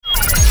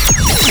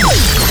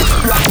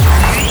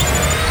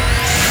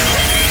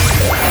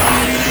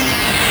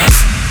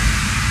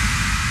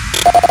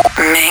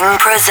Ming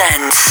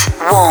presents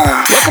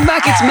Warmth. Welcome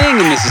back, it's Ming,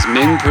 and this is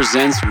Ming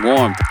Presents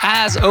Warmth.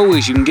 As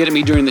always, you can get at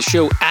me during the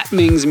show at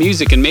Ming's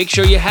Music, and make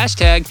sure you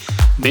hashtag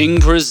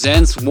Ming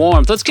Presents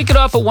Warmth. Let's kick it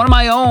off with one of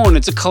my own.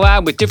 It's a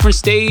collab with Different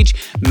Stage,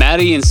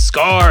 Maddie and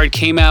Scar. It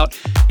came out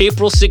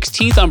April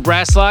 16th on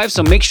Brass Live,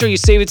 so make sure you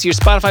save it to your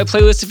Spotify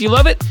playlist if you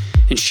love it,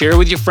 and share it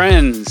with your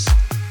friends.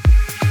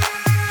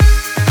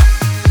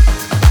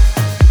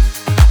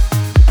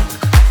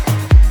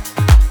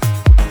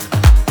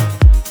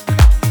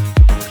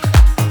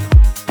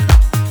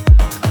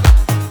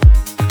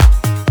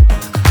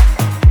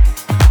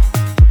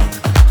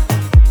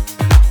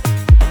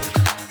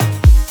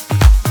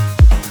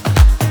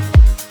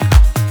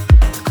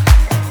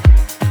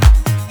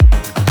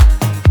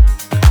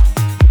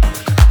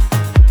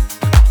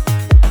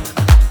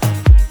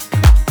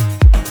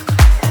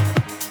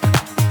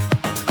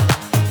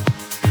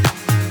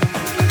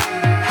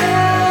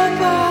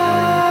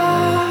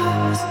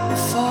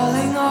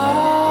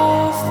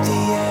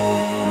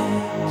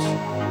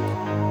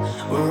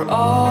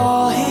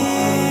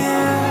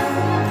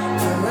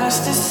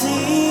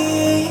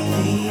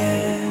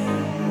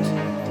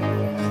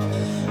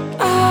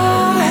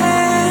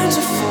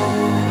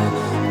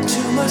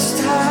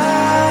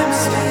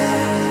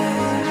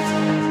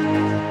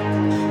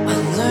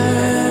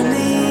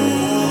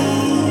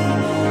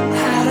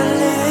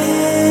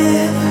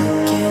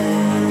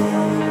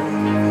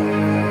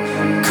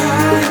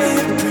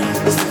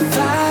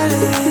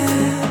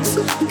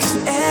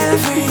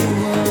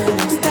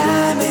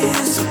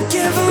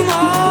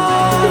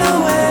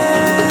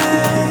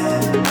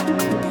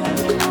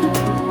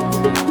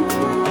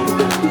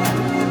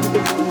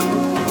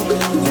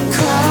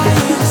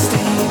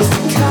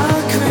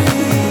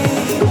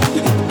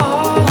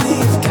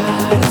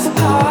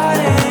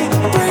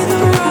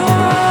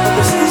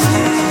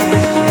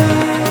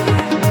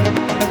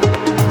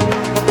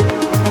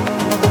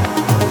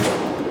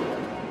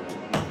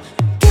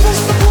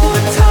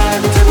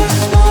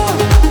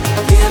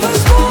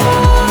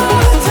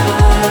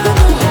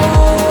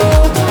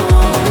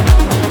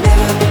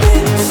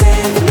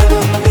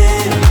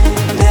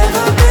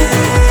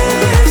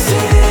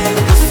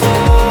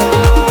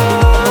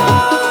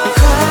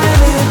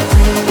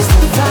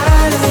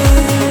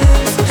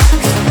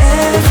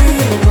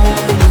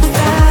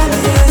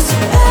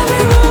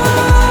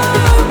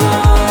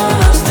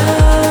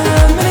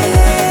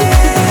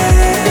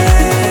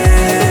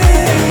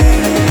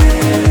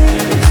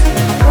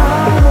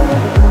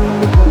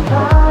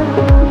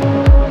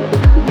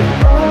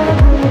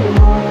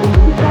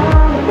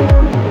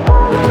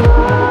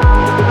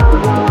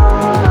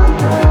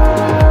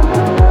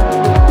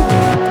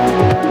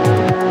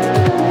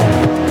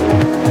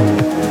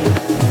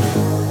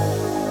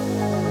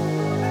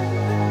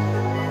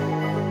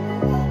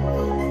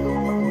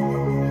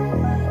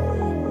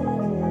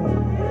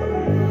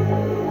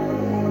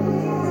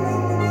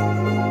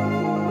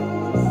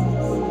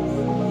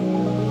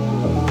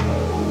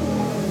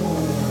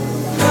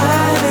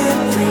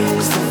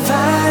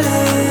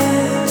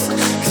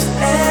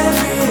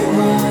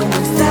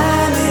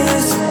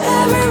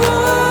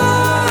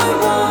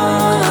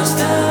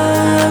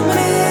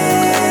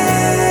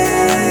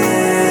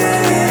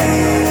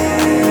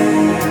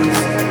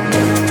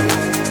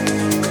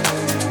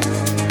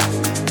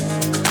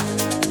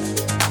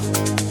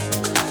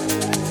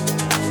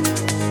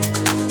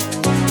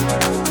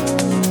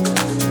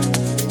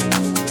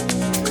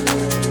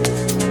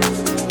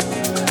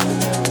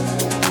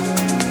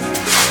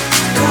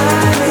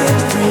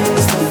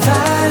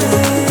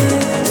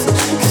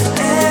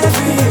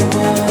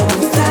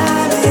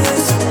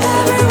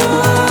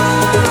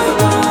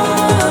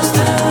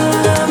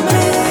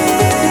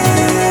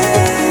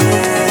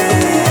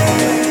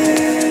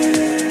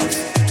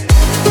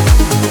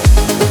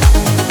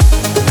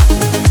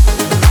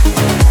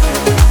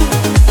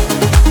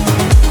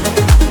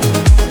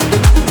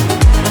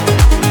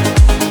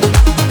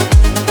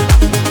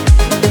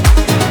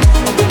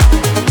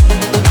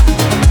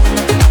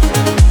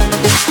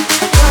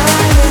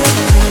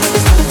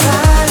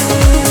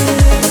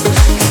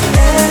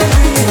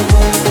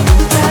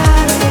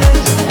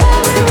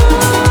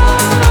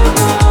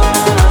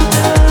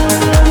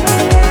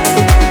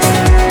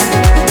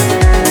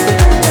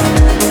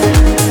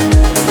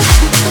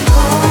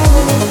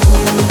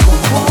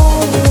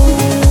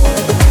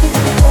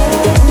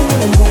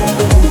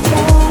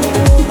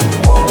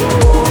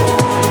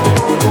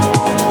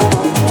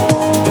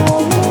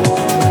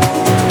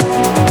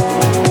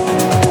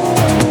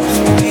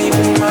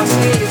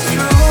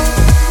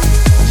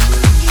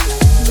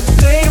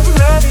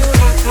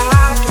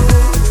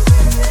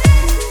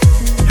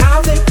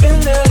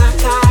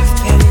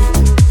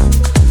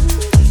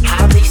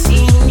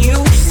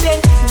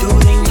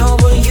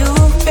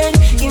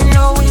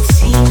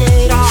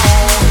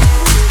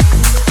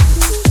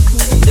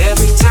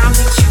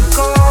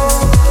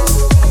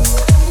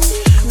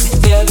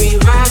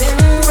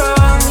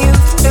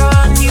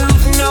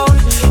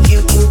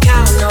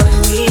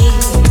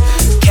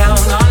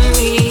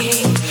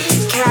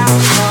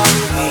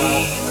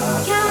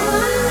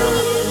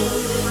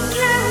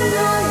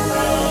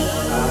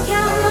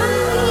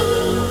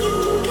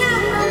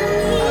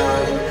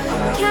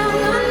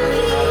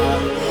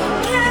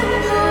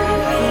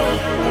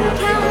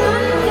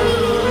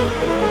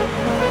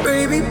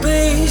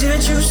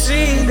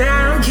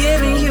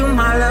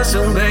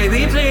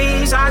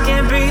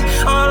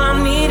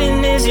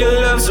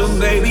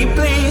 baby,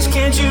 please,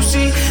 can't you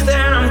see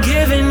that I'm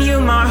giving you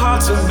my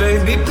heart? So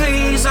baby,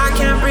 please, I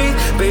can't breathe.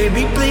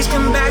 Baby, please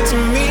come back to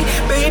me.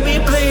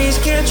 Baby, please,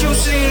 can't you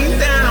see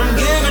that I'm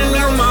giving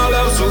you my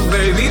love? So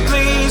baby,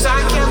 please, I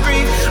can't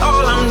breathe.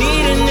 All I'm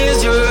needing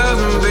is your love.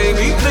 And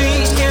baby,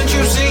 please, can't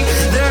you see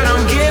that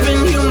I'm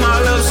giving you my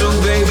love? So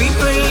baby,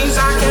 please,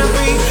 I can't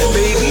breathe.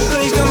 Baby,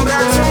 please come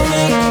back to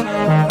me.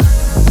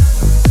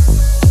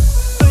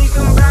 Please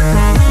come back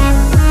to me.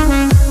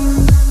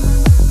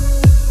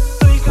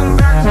 Please come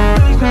back to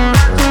me.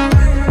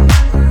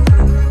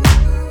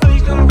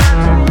 Please come back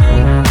to me.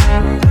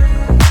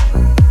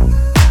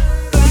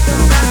 Please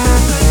come back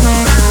to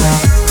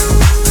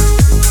me.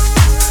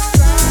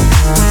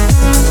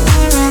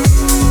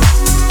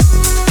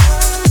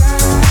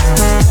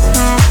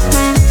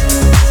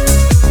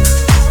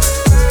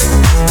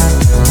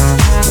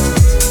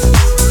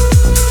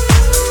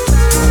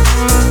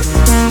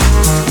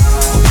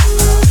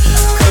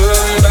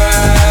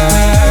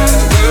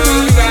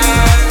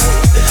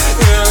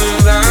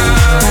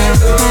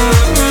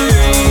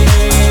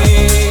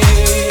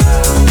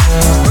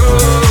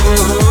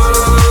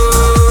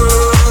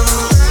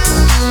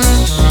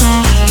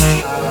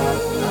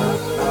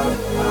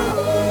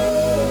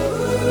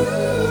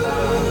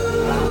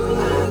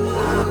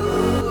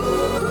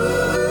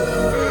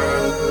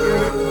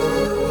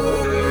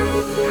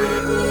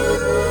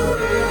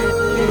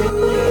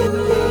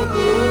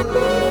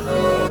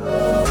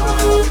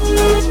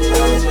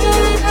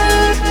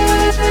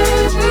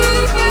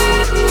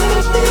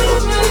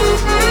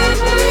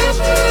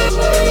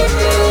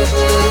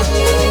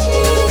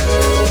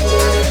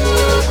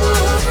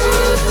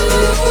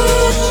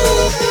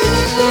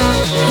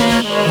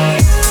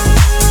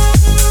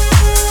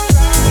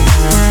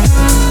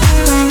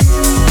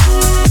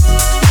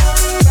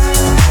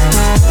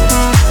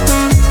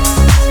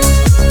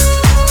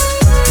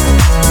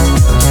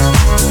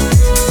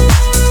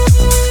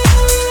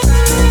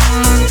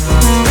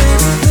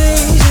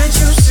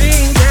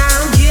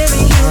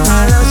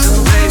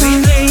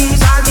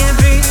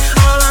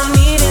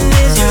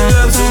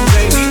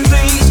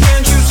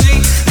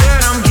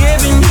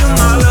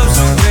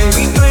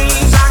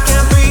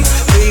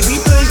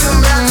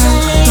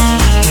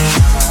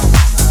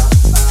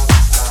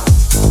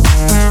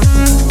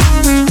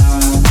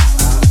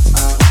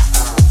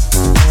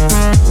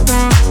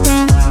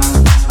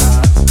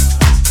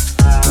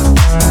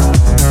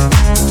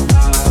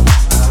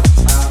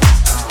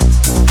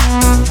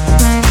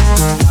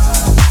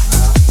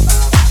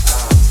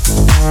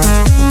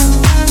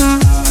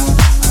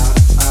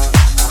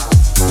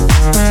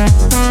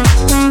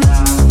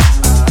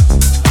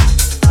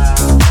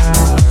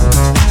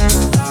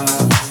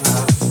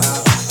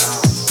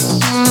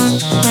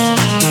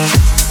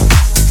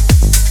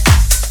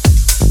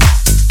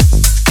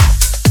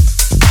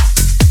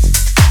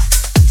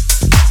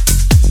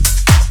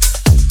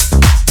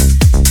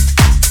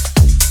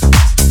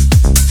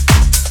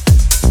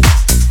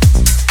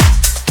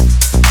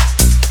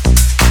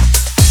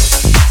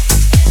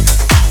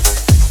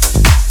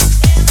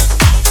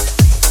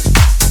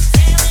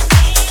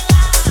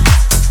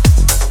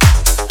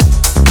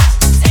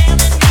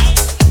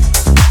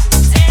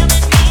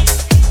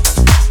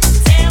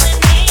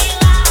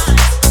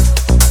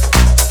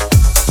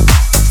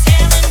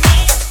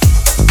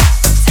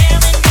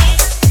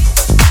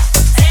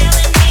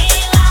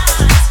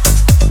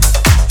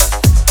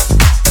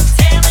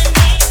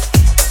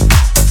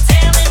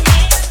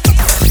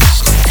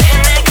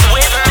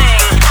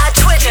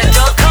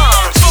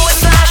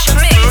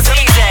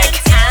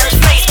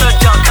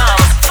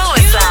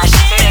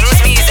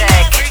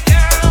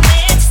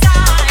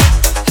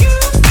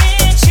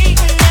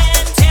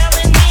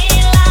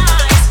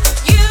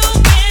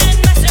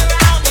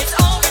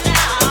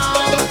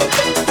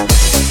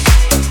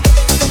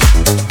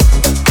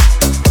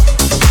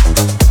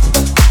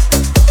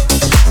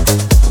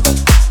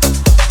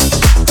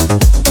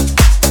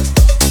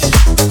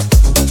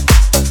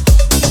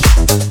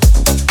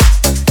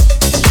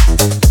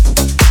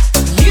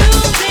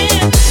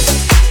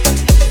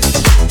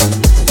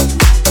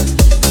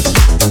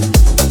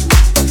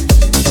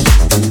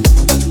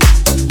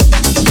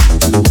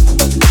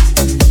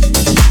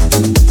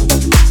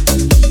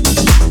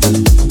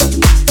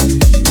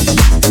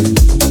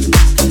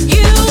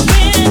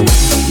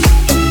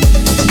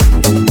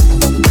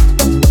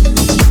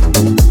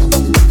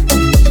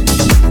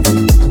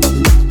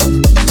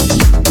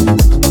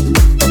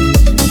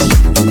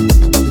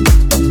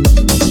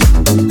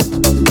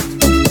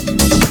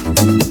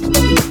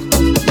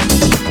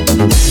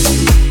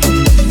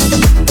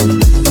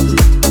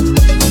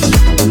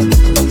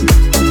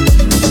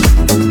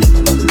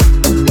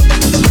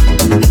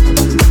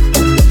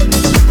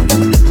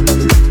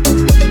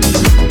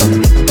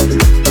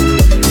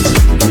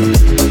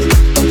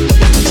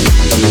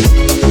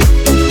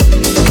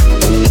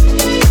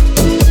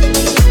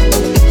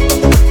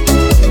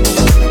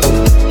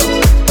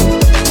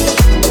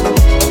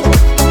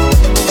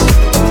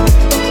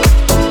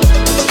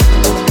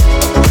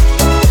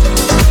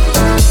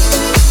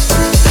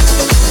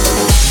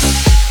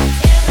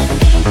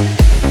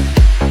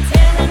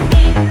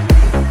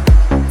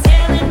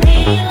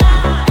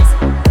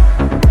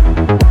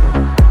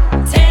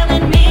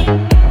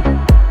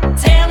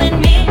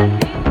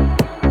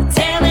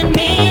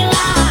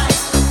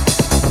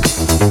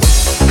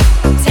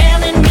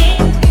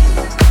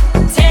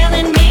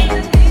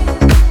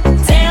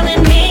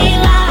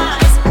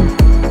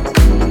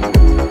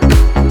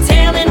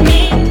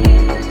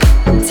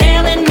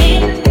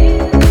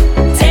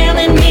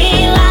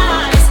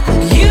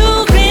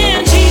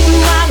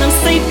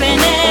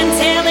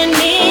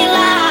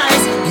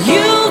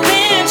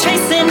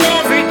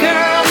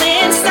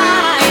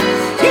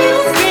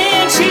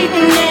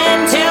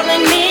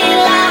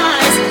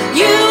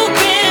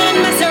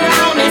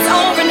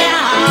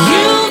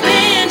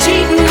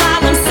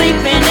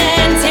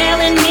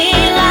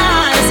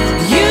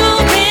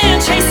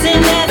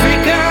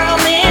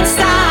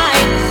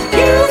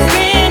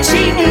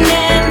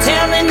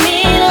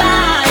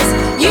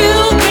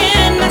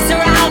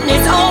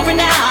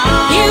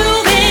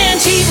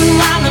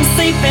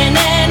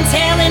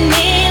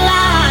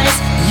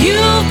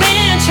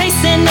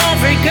 chasing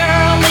every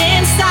girl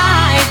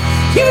inside.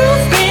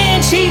 You've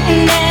been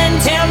cheating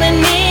and telling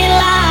me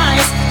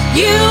lies.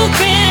 You've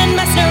been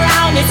messing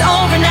around, it's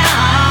over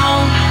now.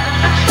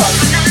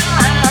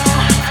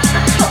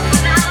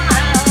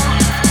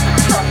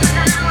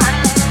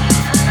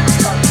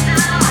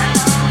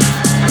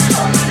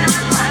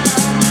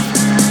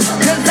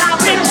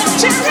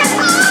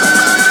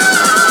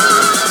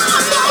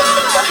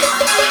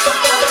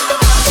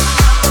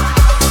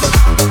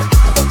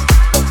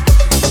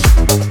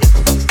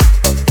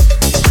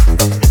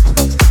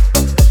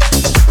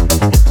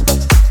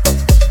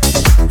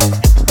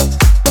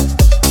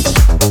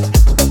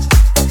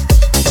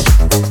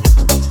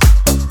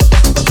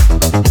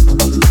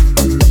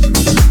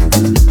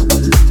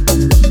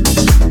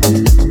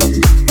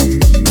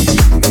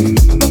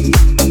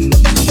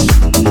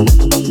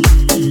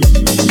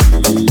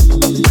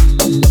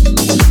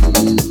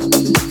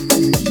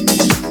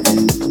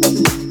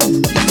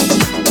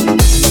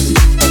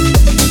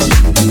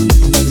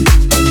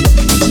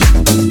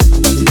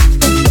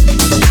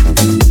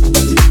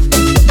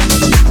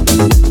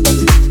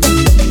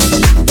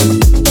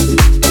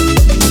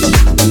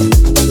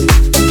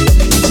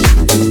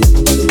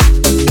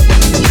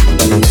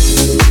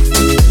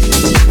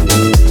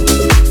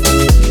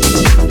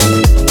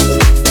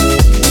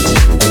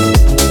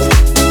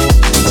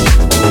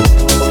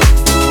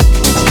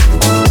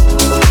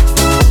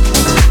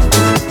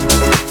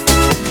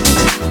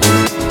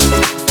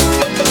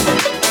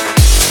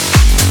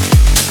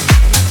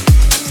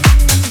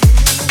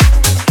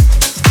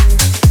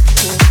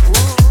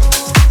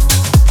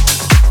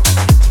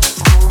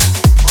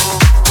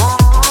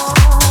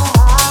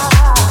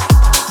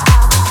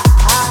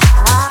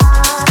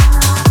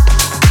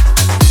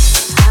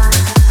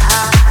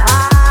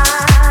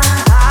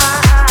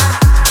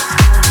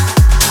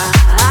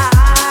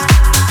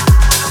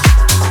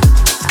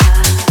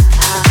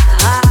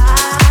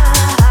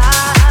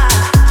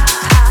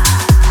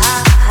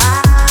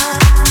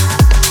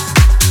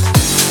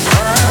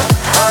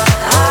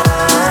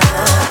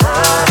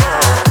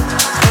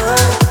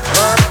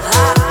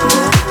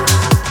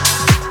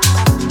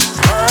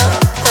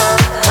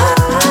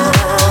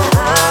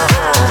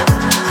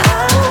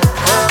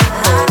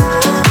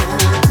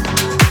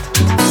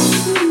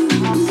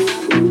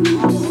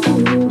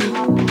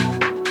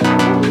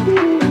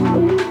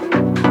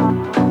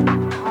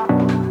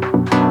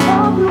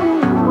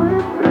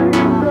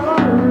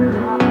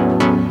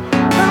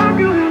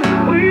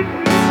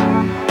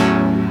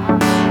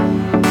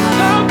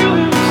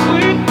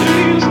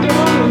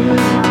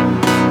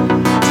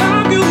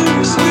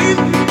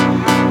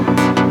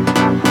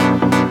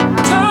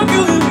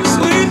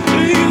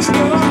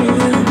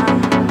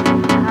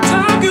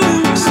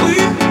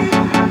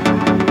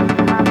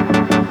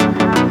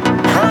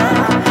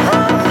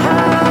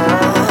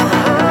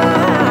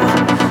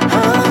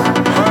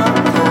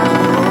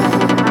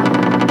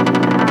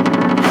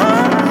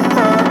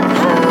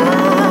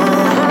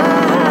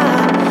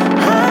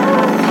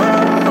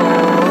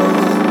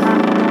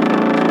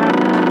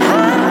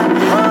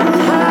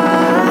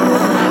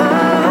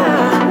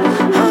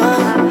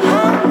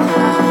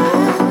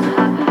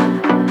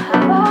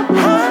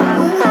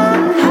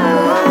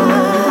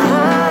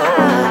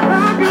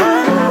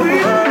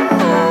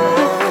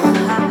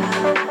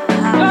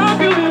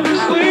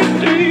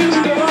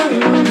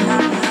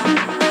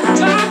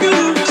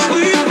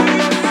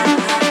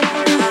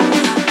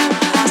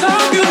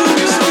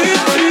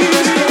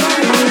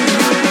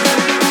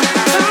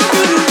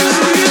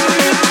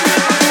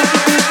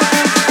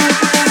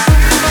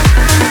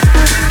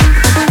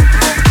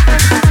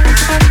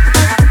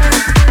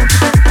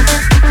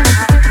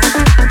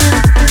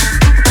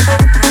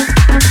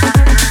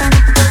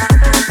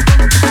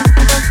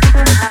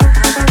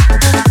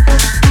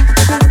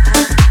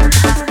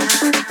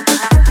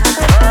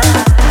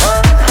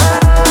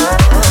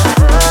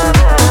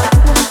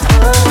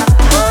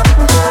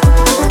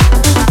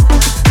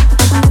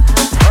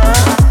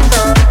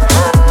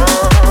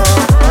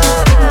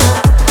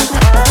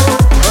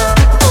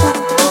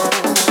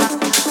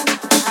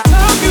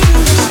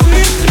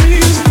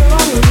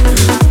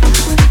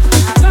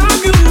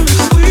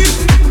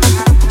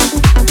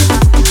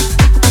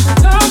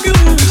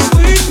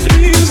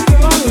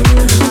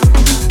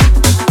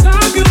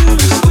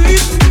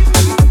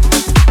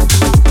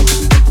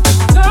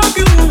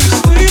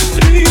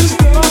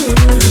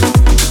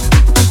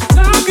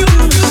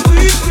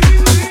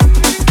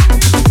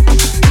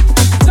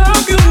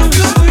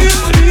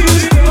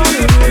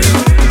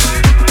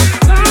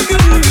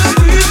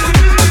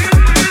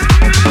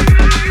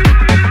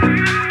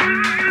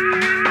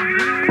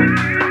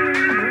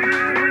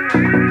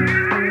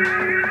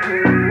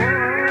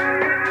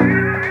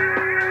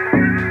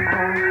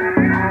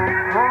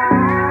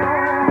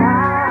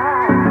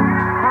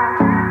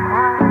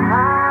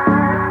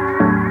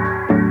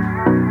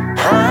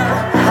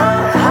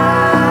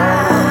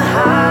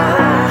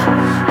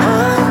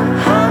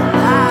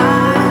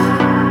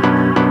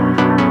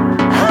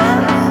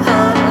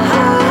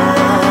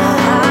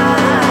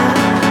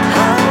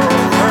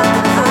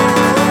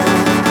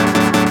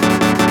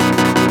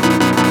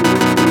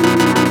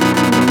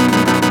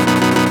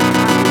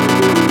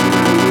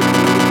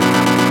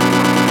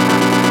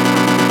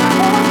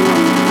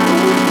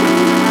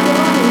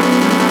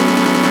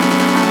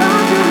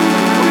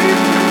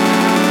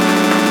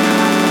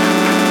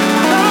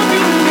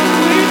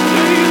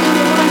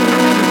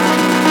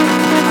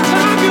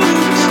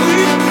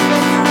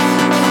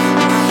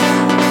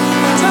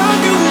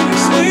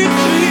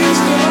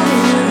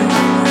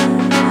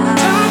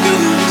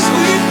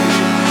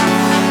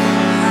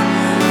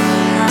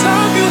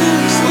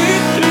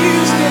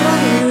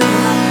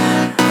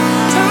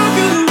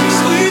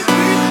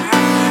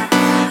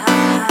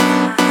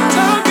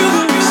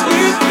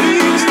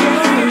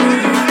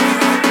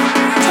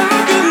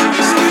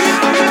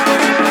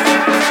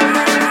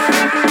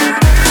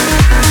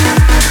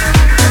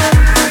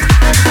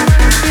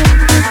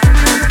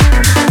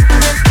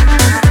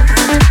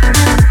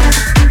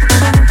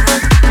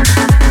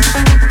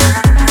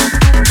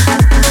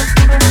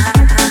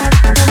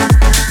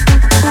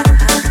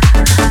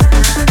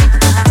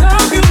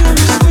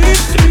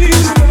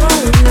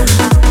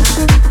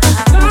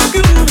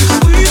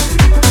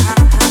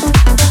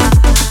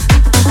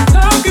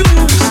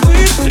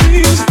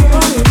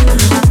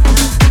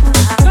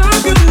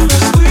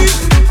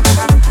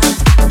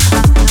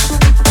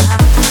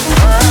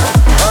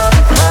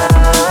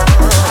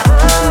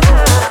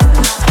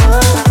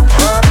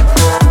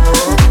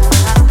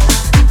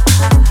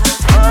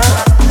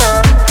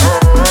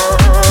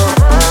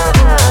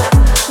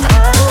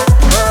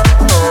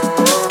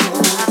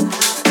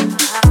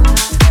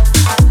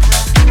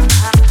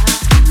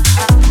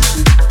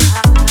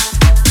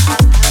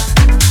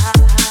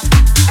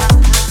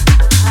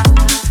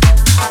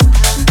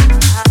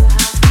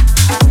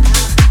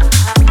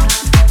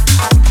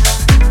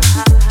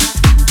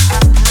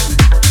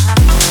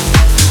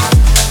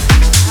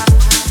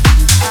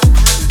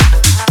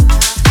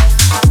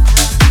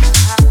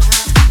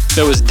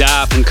 That was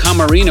Daft and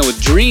Camarina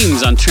with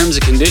Dreams on Terms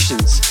and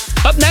Conditions.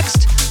 Up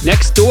next,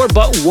 Next Door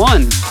But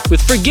One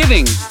with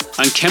Forgiving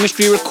on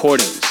Chemistry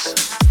Recordings.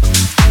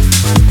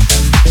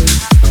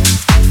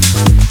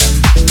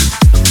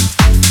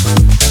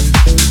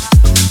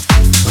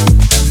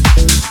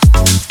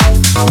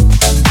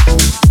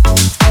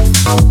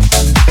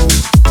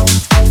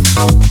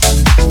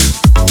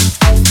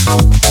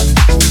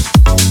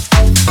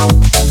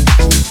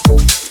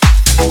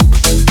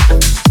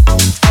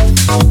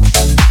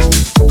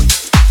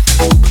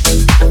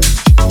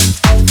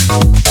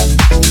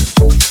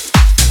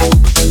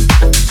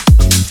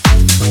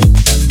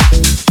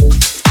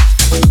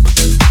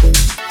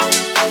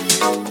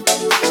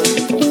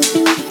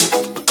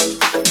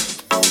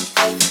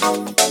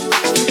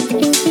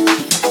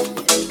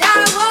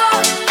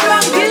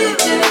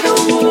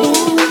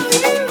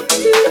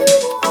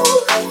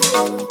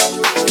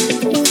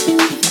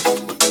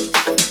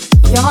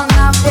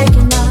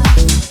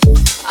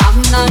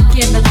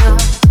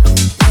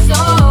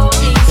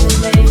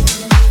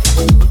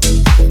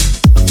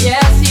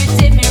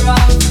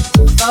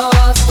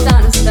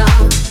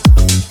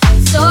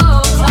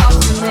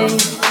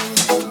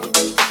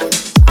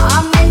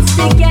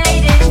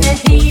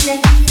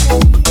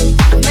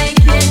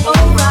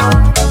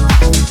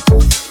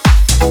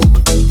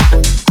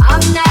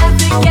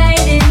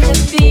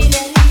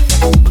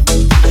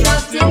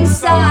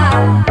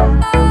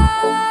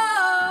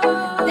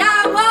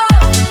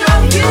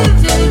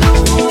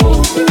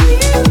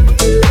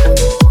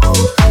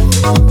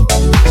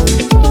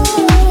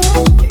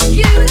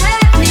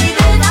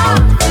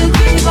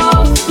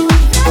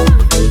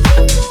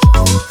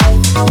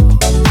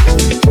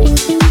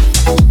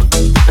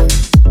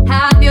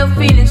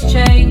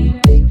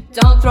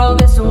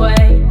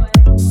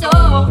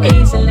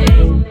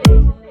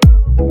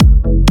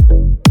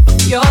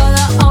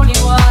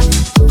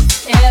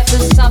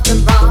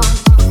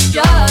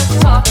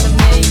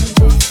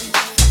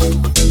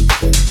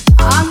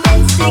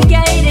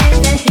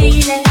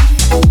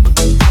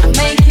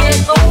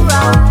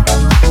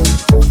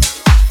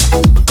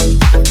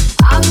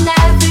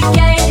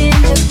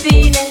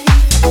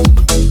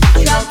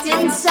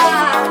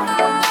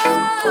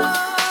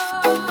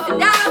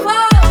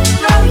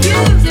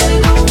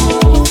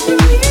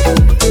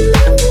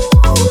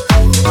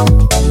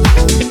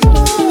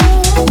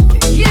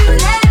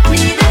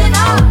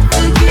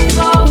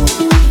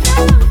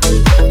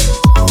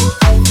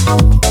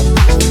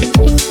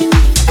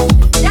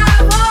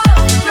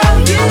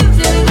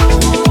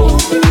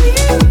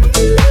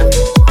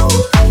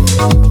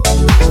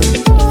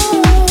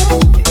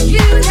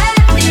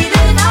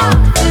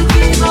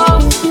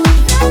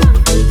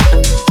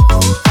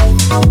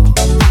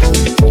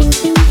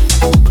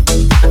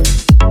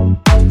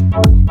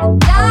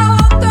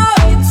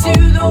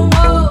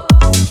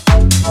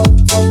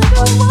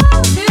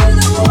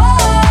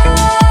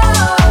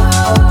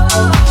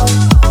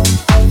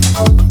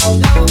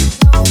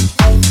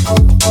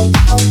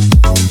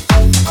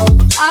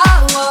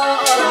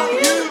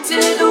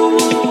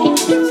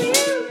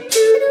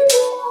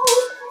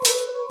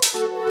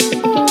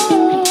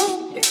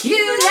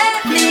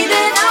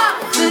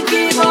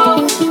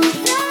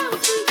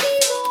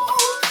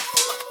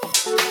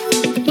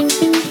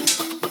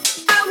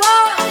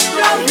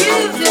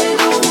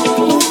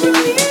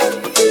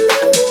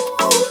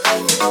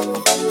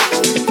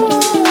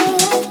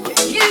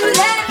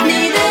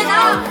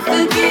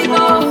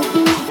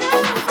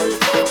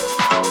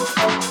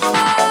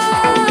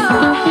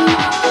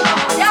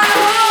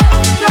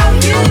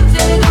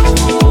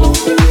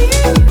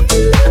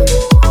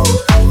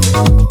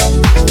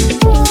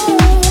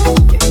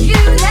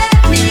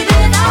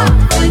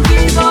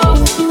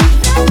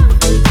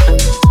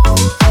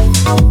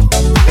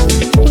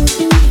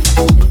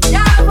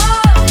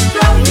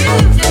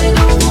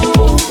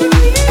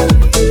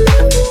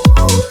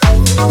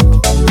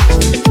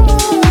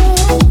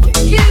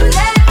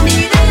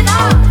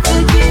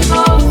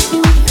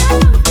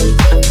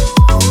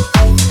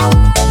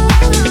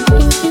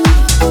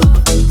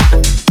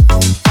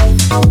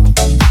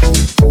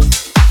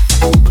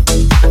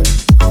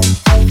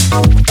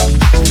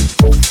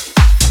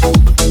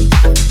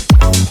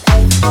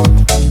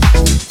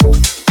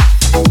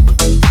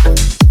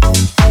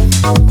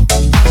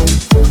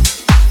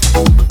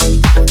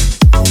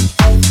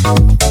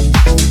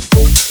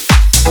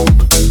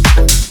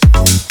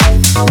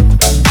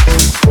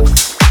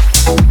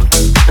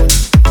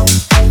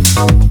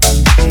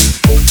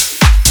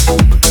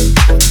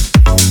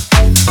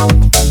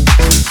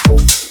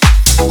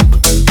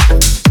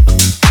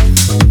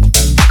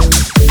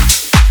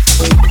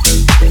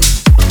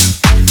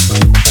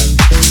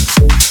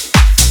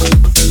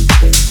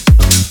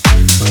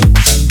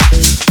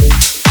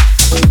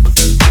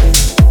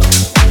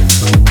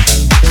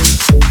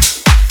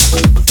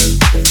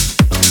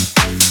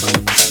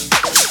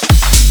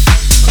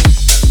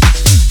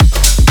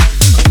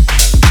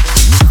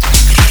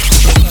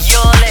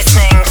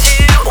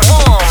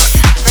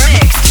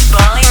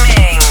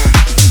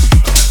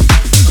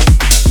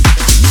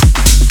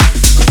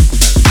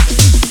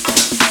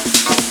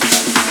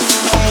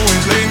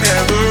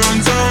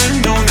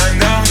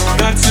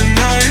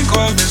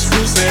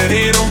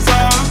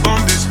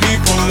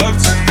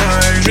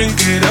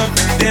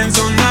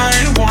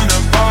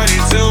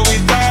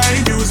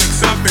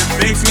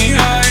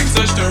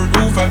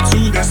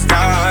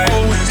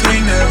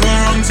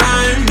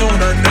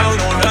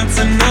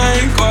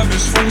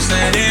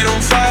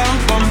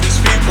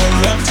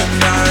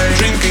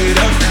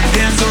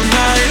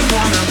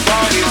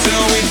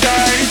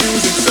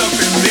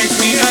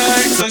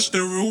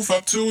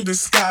 to the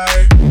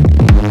sky.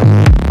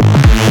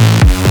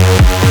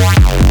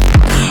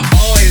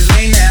 Always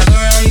late, never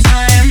on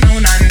time. No,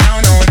 not now,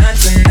 no, not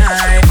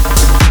tonight.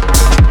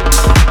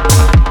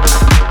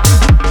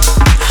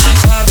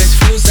 Club is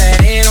full,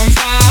 set it on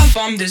fire.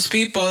 Bump these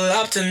people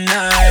up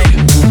tonight.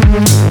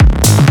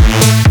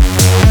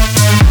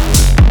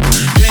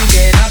 Drink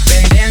it up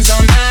and dance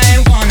all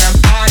night. Wanna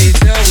party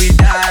till we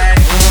die.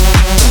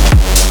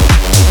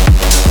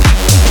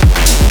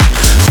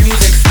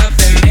 Music's up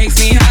and makes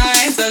me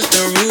high. Touch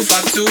the roof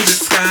up to the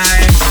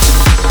sky.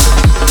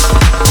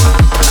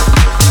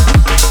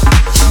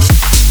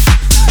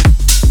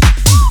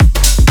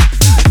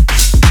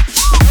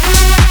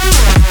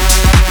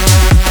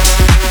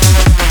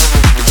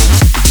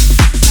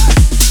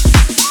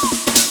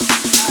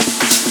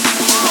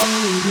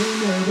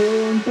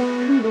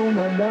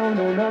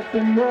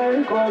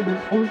 Tonight, club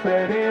is full,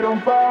 set it on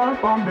fire.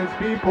 Bump these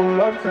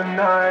people up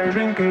tonight.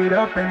 Drink it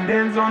up and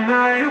dance all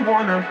night.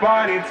 Wanna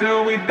party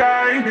till we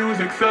die.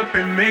 Music's up,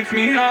 it makes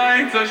me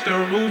high. Touch the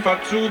roof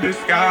up to the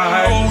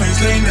sky. Always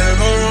late,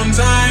 never on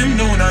time.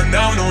 No, not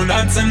now, no,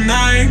 not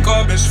tonight.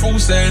 Club is full,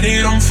 set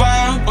it on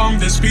fire. Bump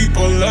these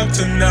people up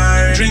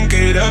tonight. Drink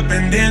it up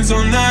and dance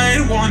all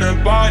night. Wanna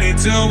party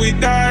till we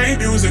die.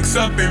 Music's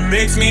up, it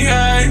makes me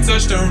high.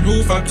 Touch the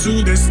roof up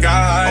to the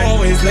sky.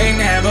 Always late,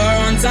 never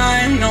on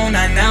time. No,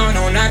 not now,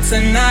 no, not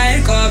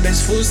tonight. Club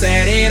is full,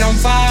 set it on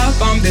fire.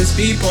 Bump these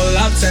people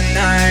up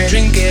tonight.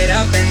 Drink it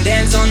up and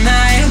dance all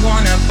night.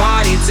 Wanna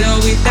party till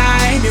we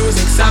die.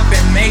 Music's up,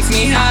 it makes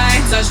me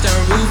high. Touch the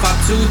roof up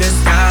to the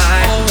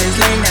sky. Always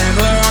late,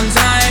 never on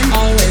time.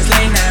 Always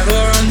late, never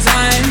on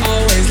time.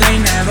 Always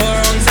late, never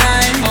on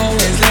time.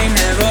 Always late,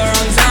 never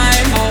on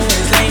time.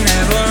 Always late,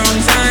 never on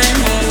time.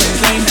 Always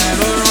late,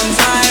 never on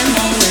time.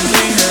 Always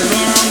late,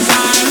 never on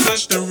time.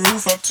 Touch the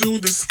roof up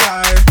to the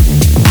sky.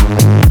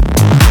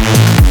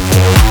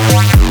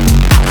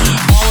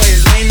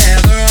 Always late,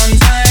 never on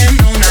time.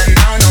 No, not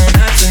now, no,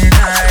 not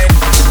tonight.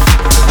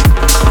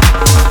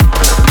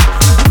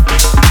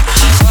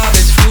 Club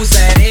is full,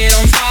 set it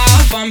on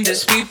fire. Bump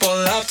these people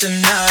up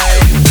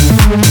tonight.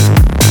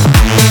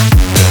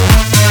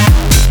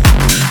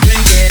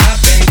 Drink it up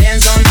and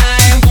dance all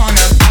night.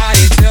 Wanna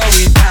party till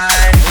we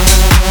die.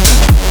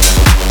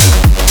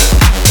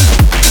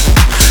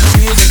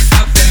 Music's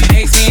up and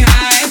makes me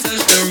high.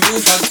 Touch the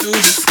roof up to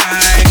the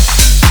sky.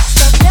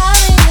 Stop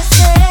doubting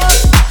yourself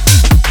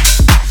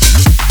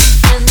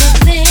and the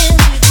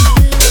things you do.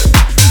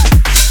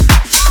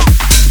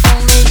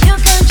 Only you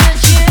can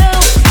judge you.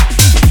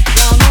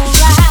 You're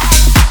alright,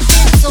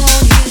 it's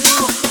on you.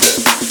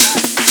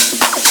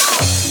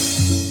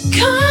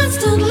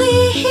 Constantly,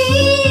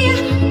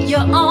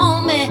 you're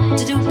on me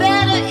to do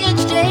better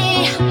each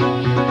day.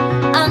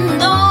 I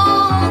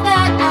know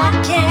that I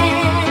can.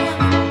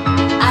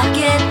 I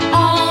get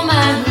on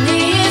my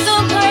knees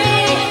and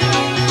pray.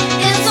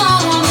 It's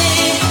all on me.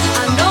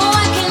 I know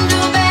I can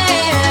do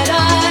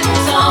better.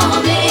 It's all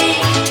on me.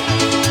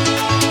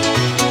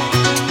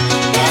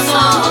 It's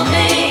all on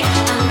me.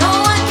 I know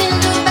I can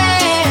do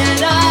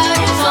better.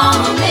 It's all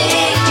on me.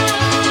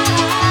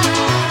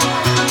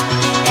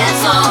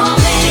 It's all on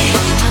me.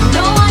 I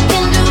know I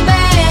can do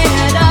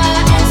better.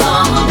 It's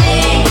all on me.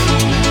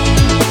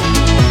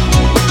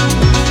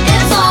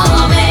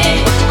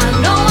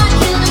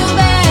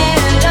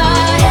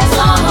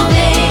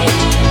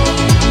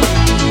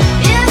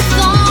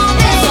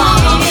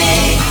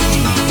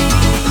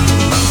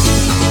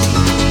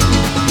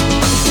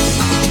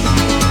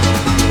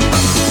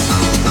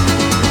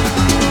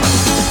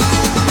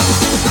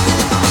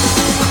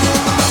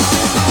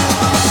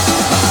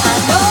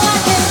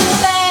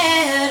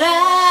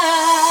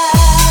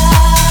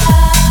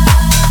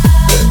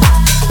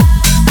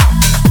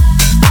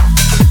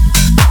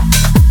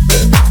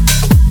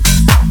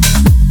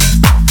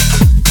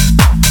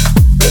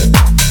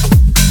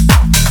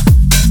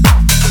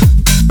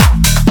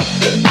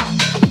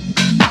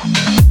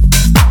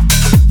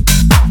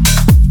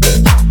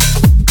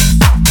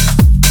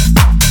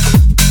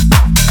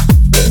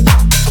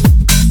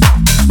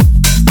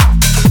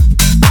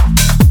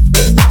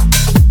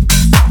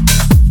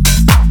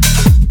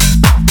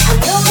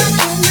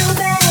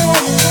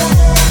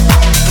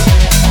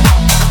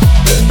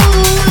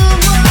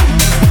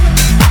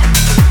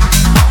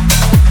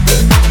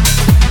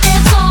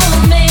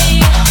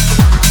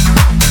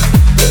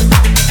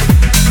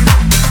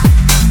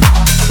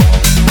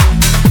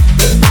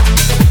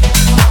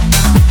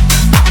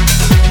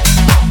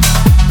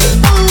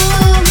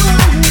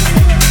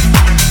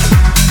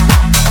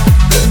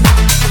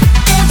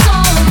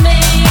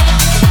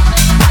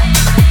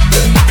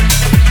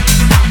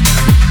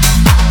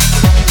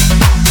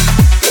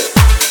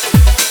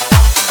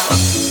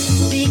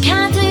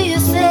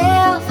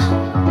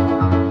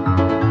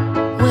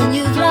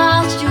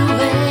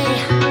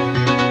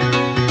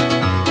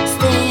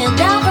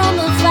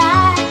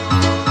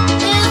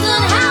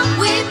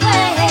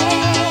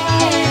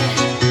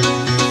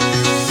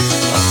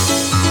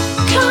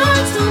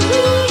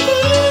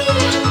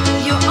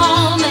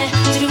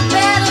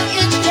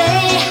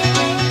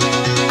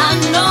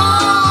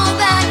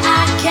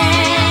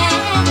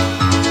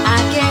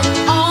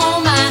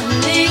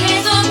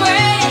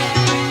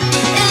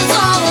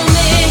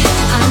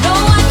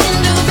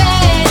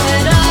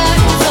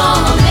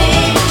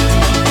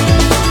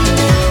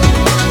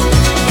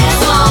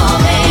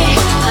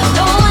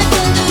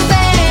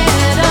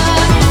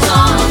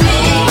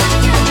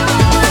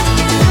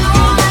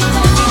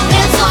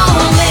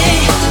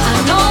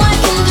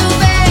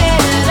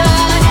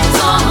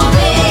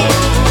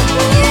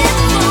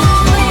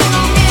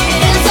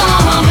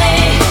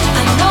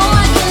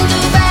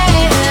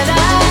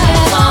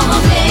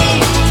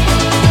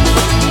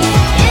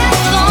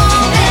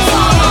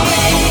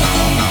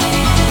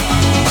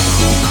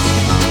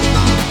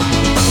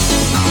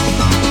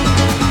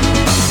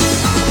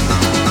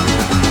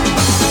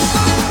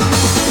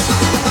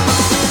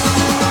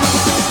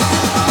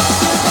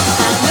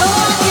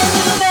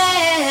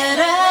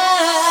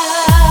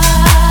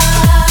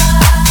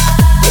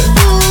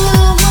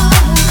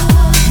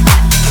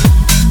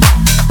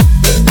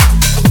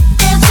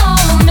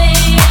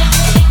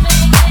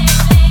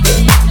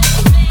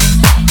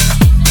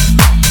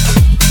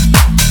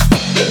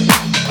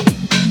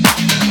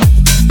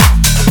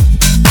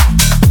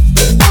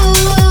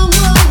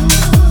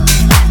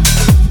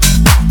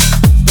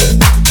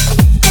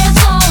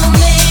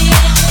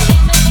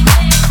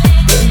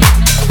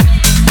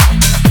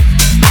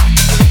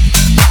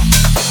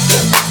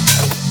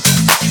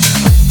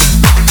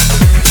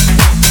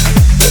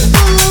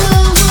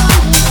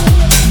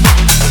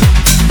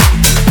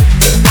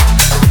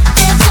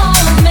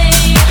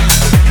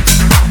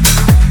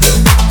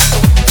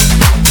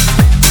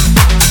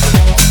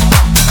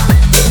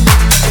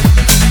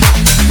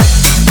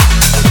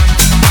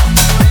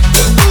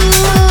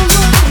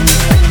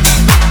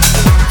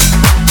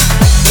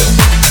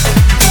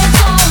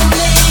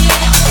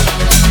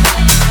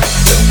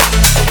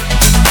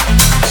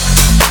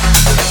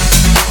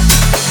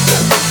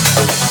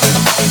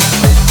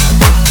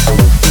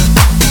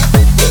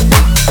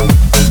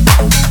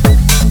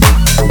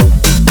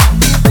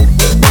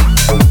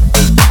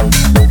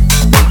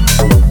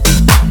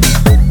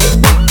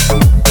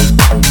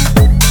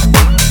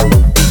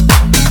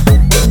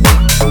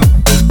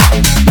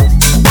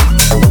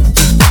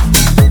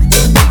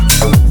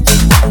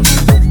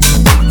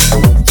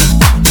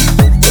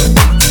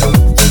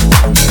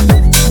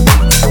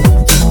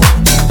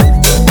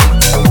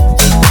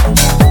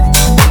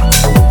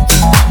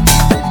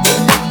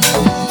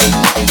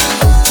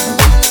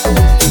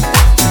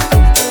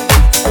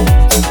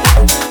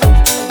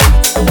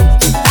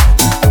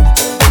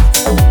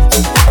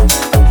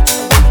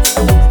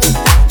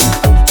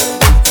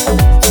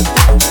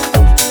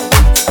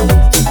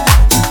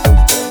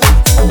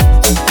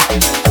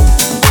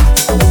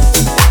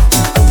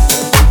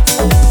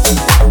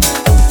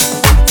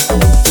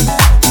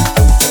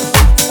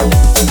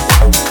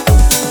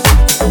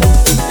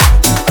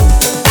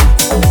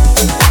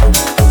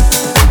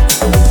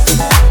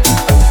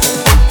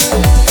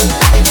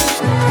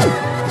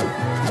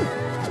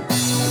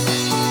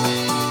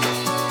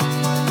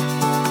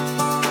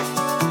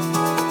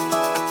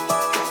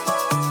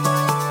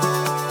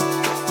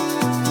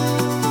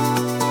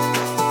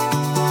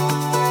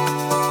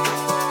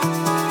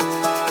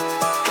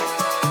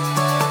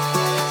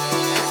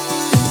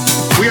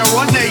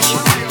 nation.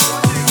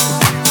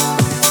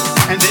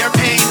 And their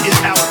pain is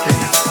our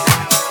pain.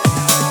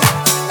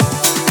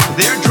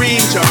 Their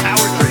dreams are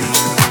our dreams.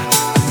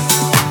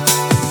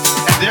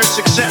 And their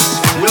success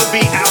will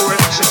be our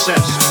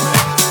success.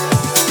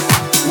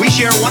 We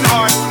share one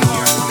heart,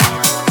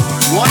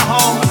 one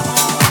home,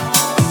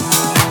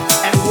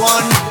 and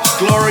one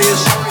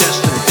glorious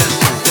destiny.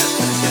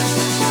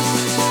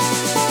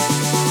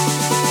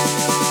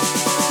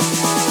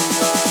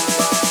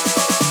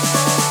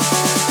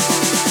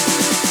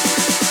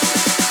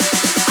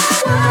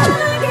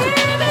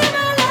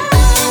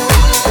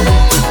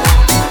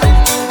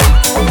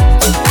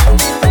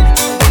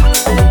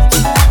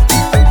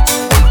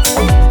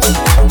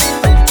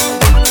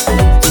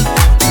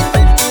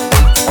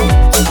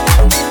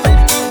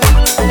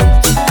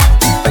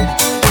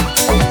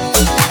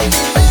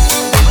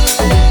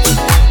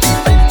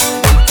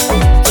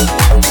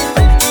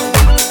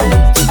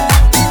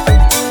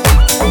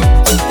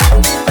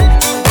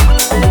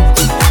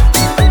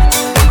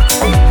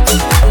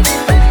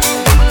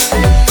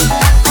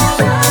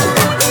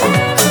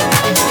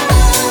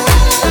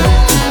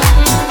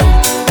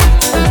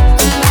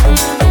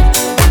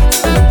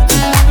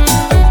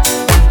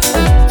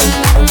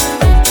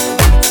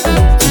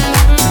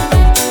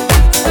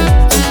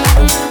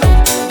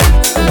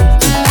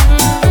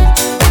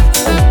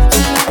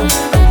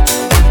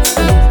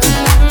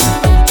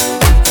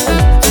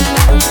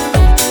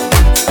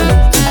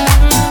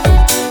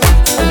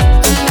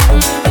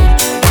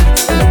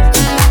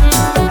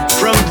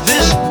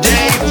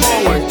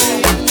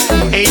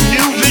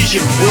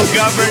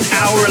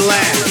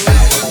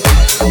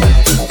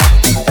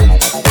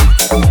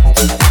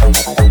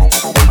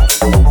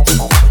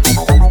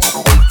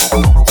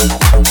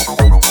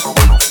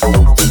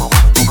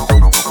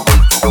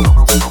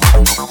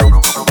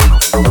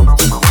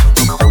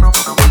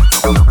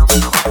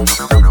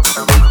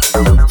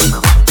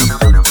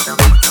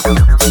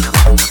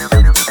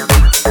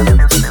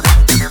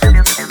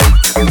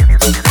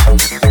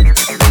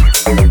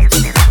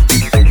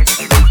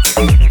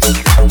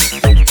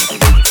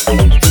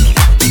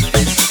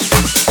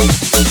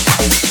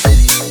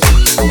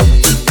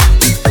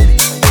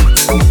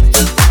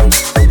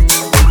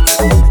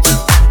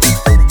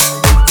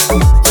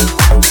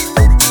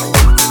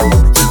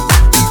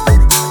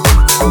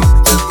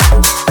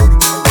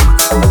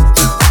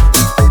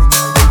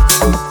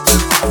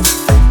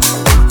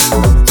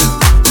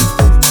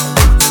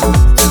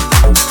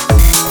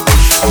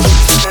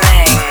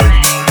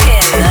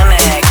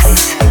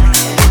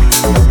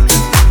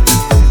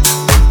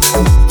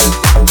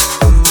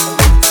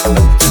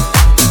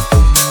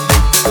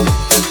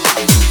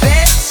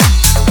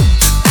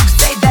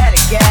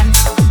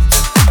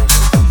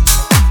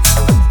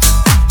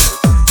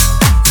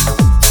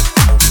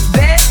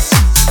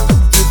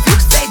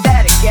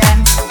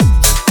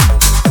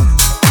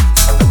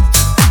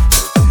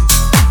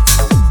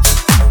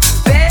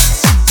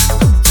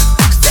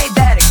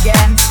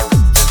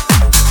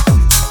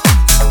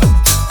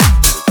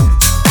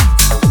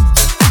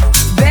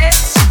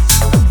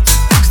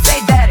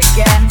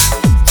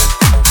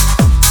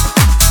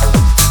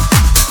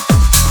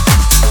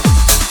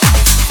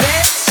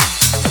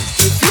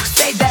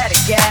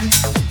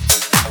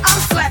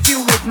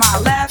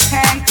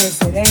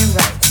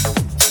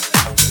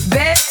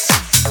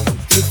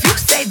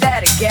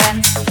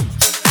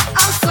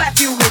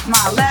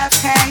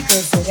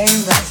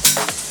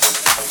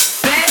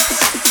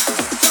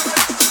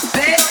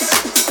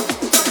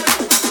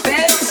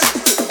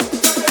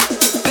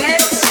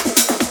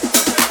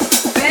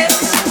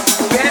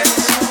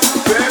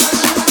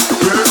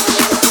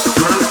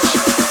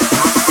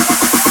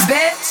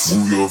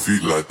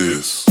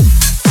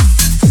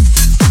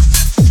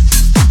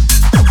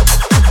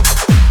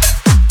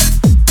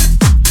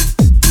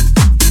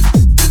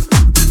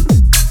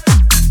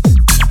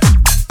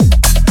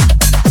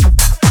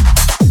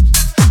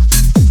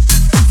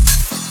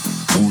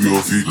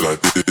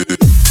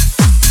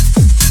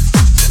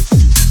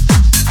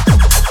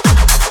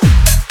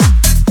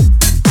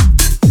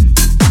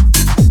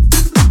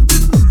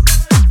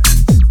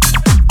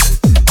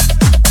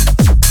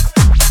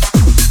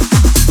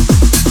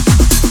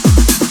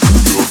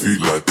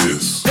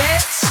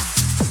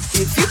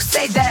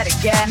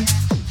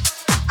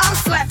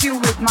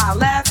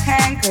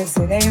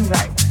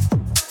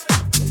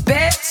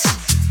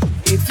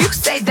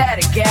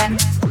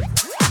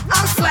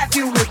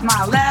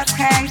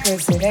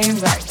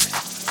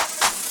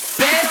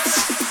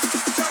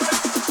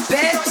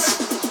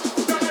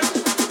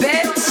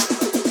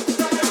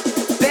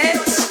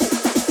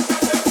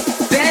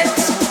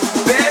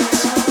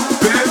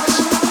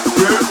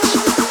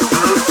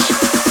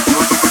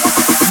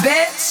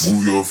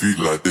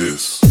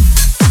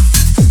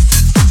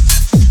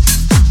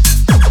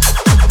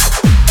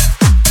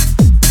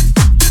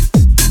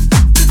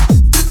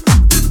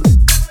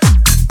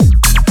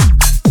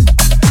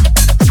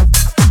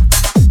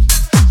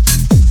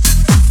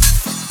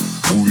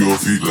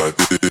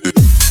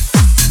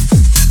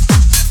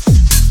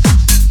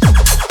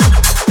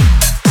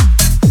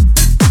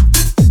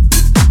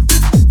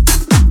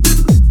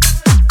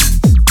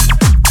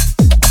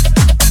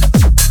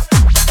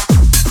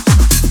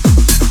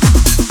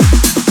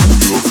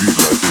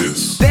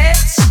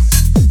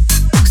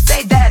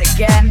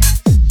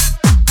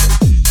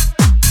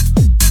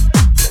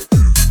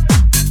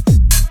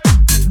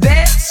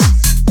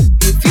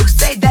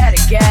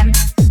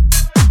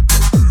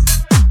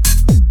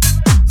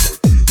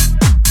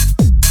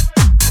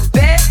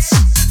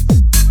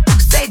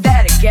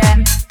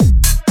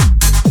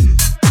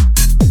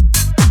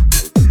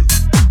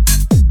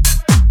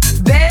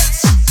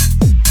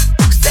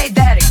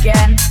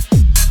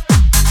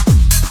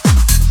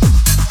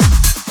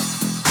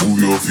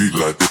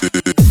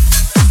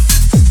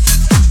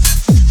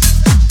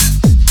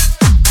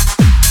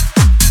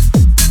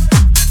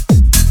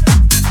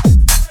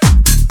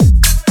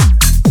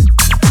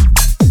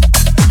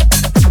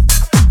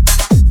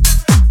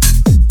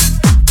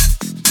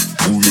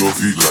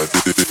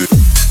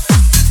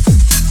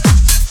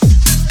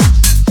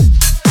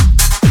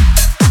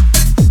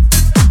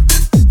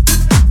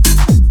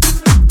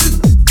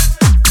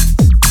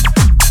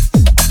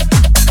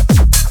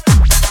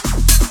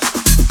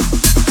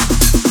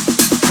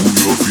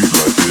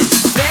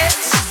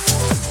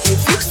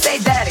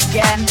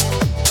 again.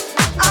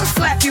 I'll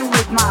slap you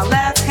with my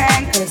left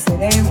hand, cause it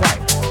ain't right.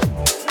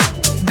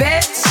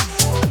 Bitch,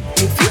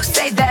 if you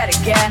say that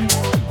again,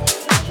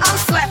 I'll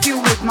slap you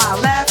with my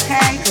left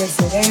hand, cause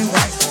it ain't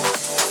right.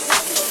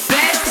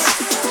 Bitch,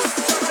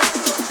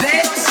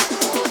 bitch,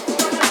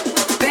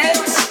 bitch,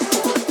 bitch,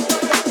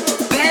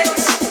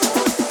 bitch,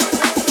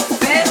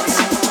 bitch, bitch,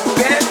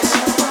 bitch,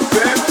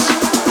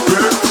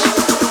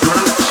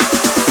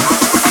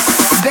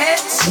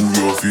 bitch. Move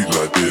your feet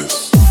like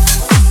this.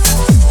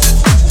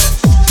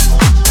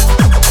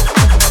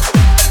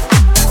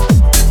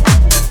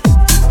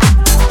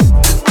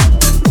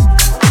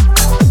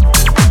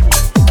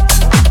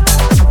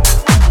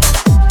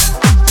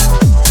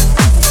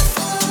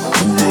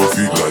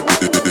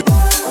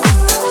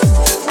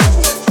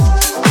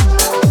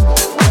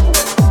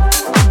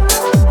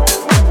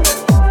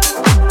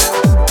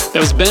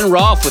 Ben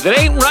Rolfe with It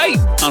Ain't Right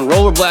on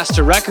Roller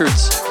Blaster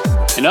Records.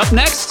 And up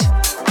next,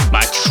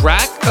 my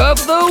track of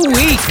the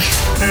week.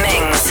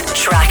 Ming's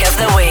track of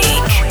the week.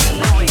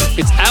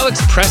 It's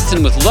Alex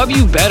Preston with Love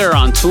You Better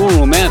on Tool and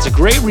Romance. A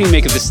great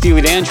remake of the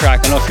Steely Dan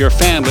track. I don't know if you're a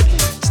fan, but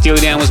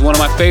Steely Dan was one of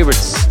my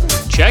favorites.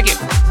 Check it.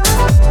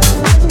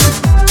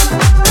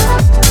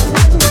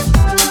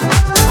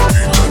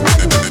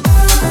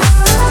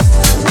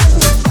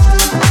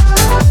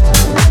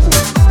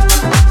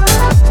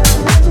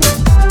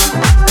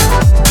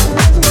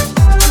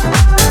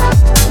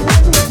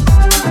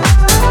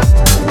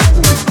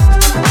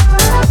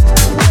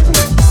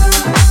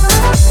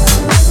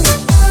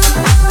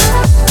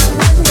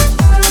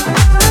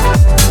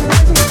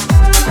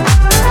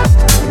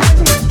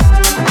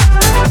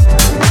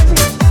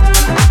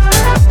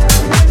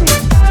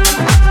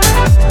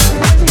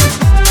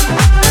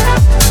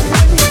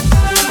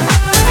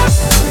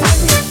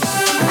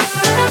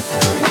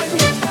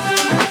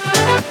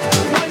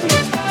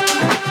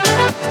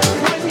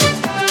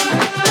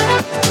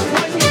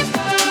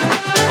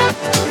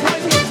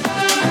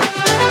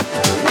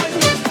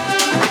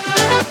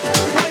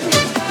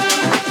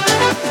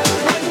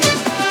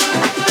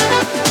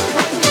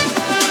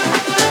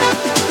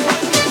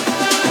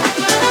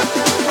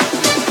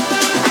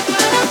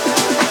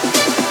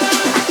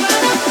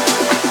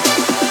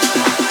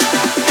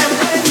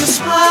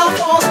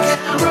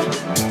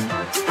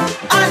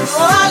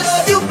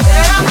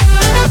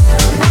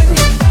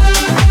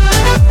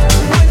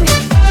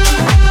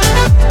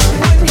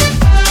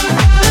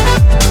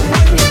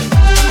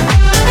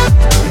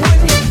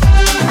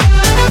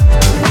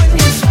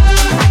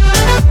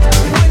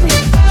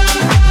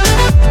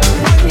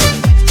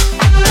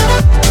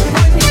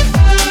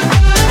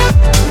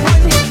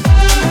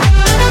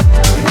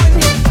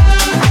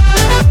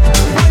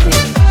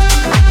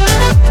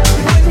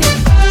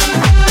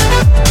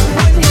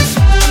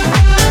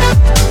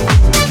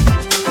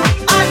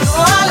 I know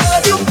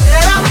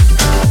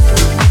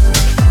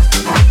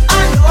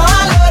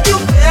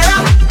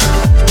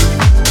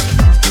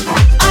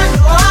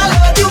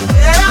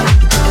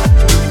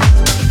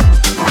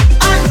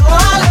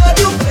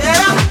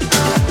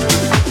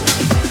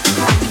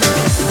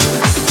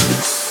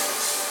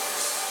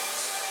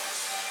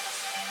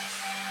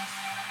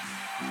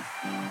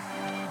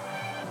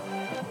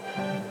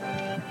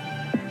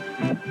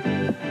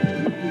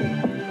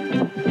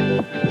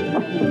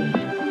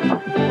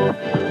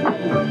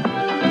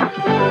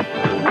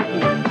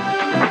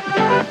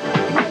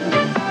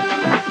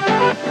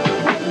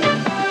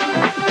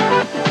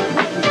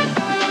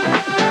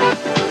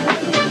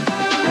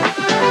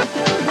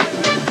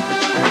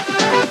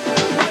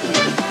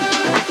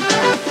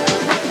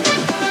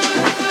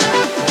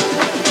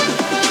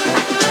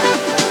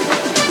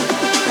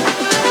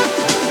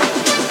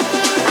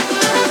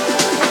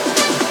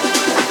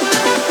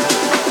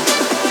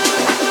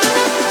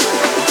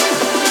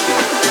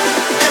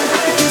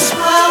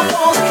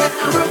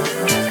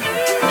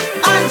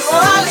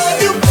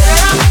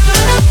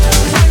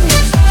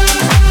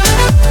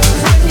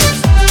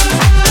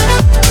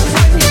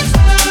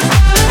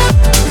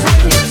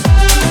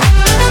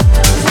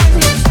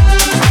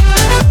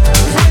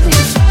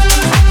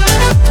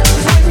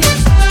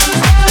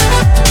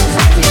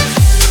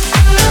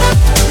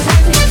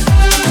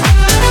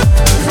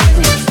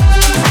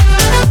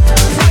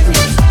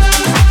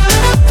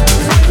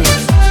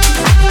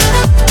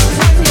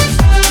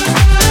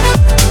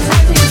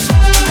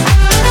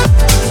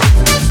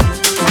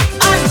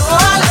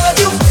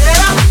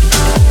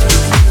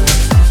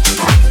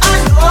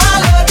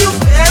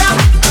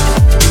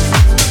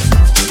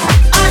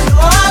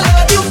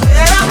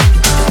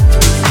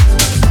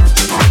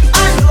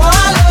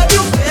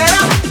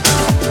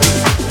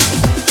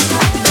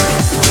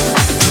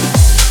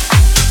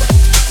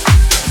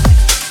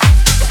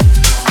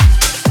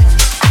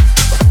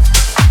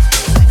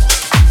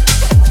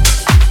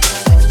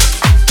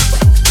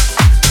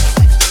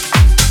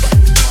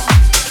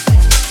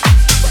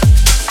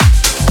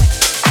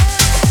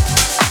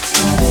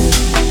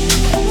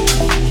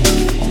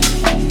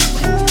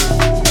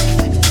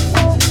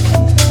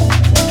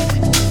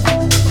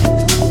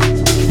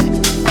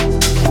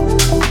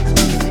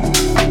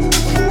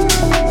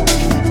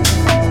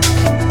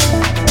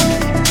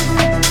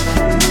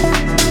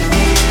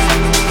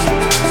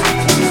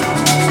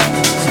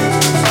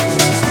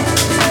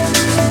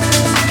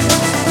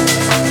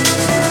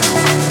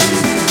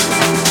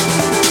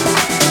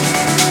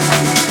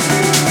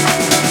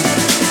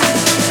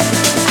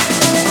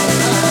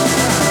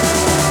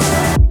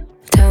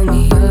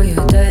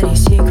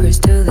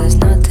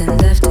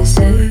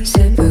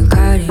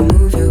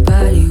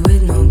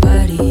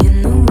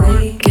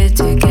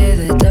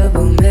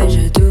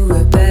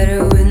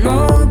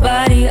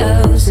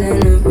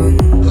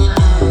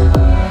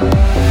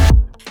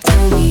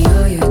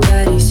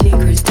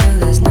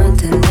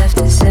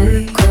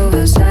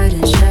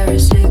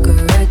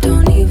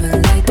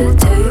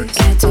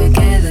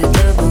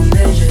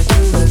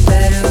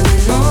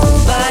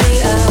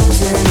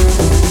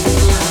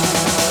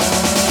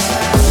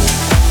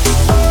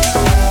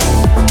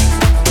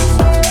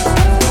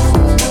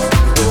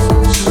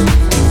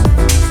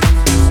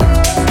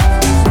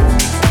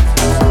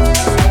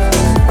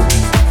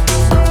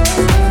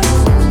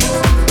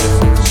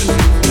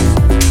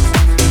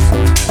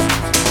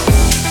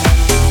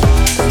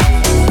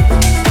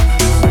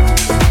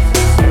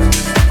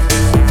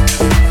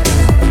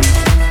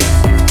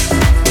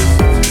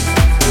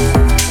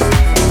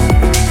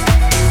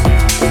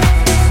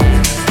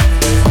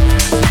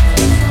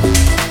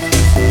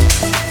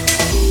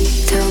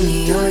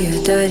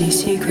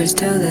secrets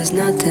till there's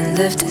nothing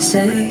left to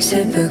say.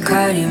 Sip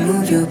Bacardi,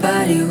 move your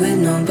body with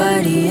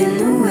nobody in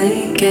the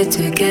way. Get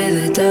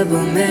together,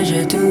 double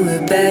measure, do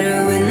it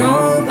better with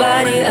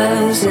nobody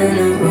else in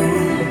the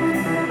room.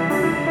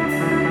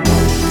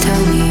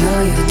 Tell me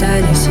all your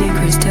dirty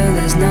secrets till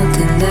there's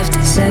nothing left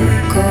to say.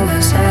 Go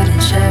outside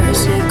and share a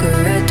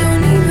cigarette,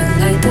 don't even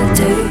light the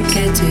tape.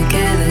 Get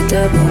together,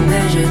 double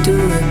measure, do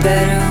it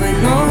better with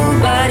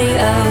nobody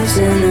else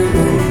in the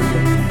room.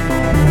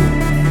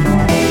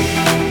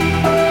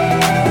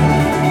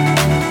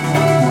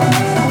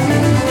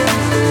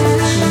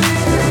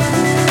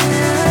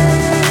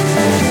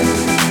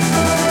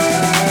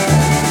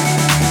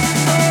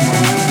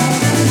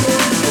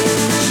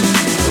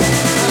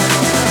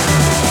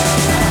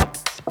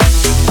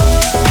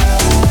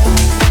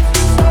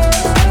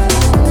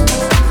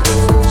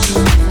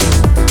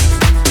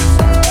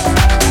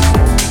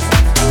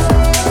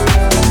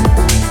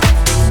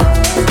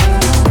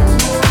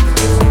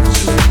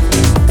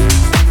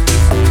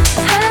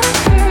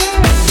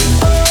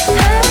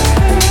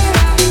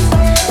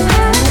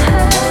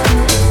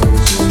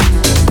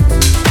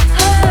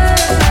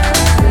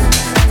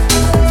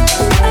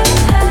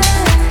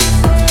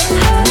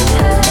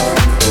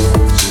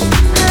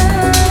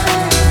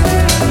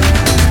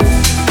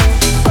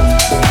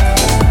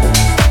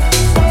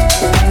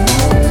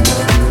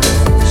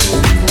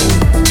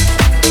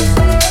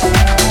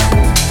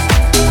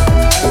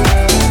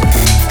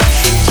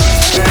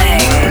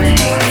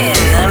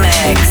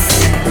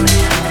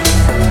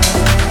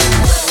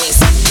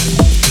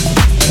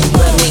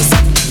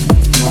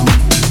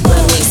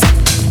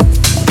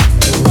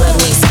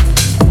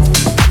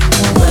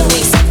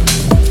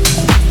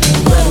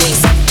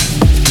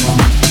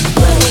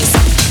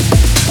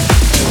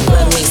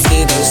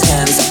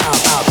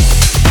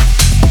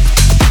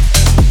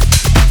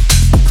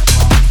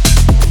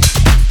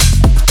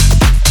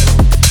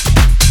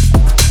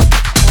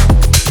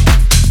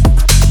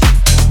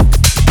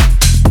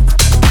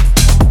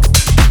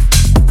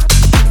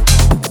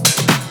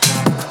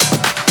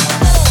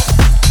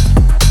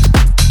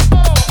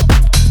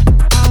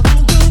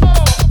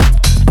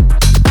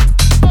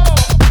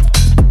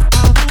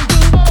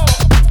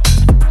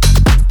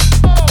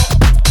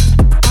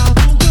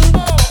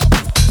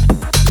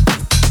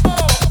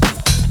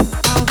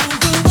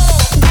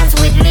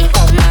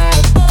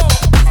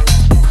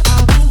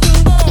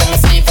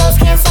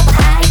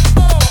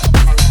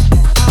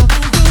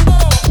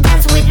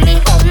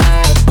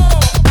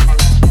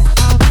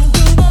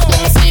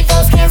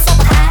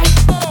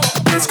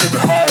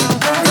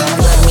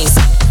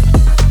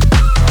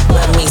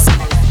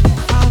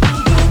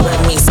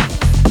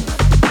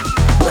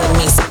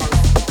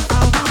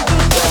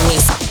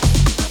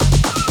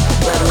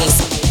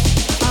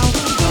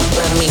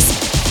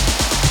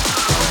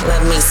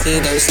 see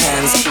those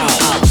hands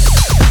up.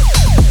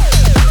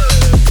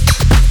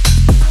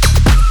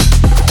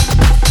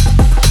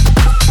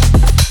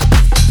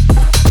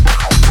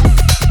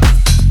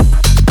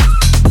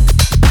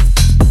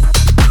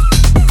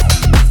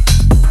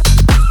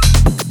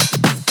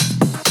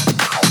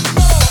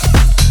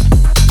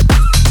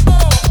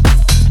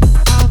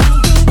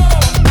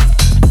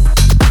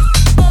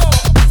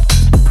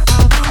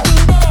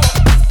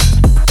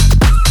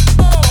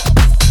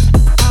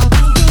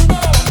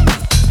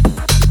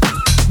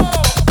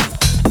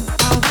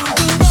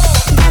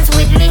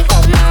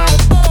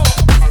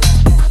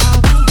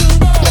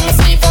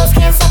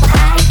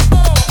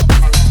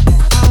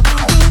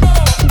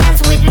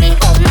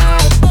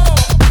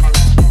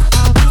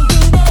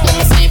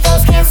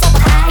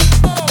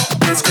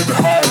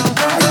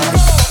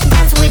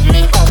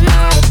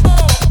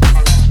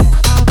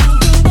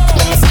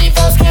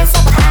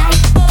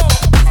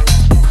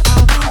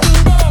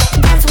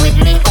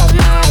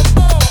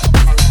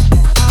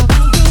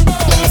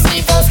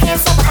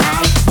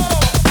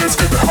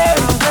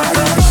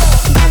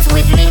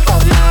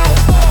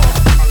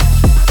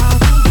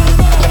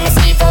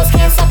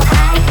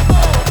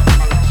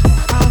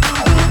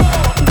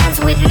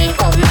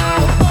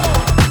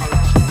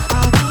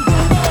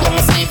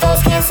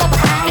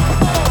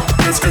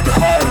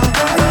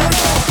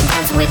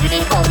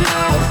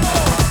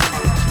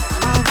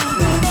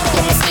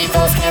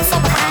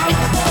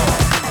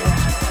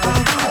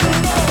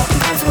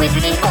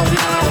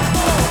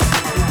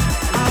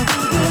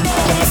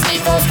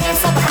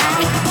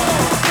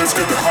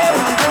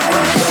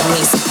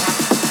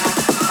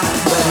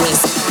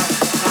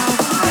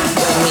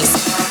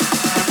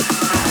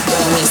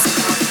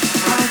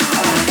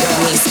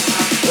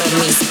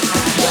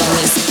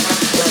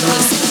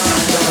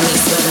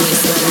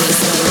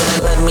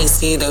 Let me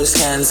see those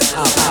hands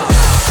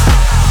up.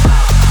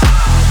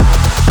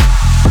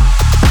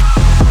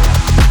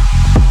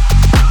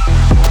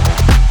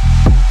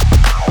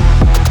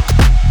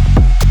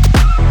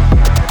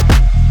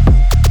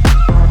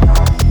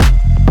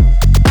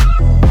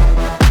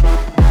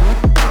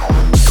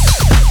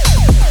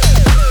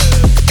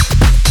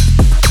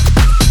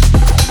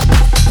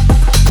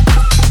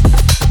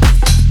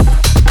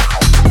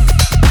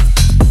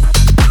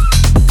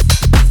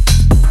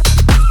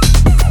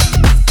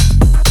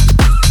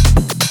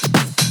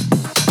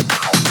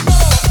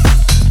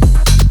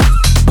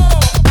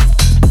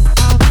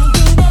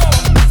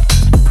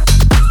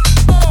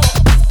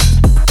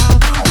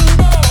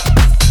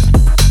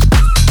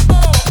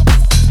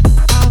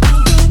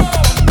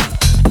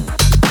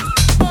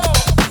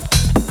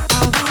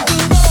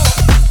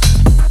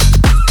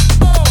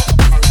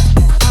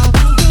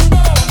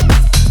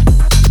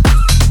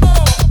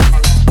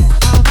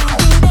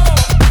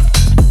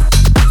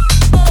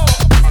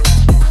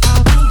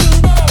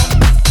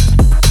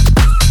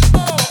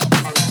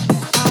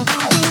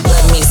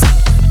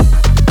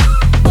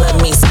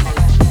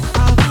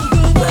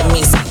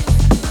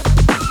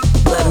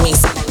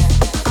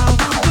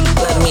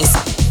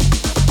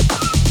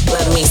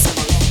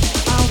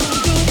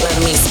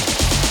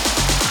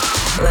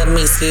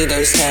 see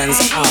those hands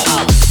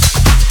up.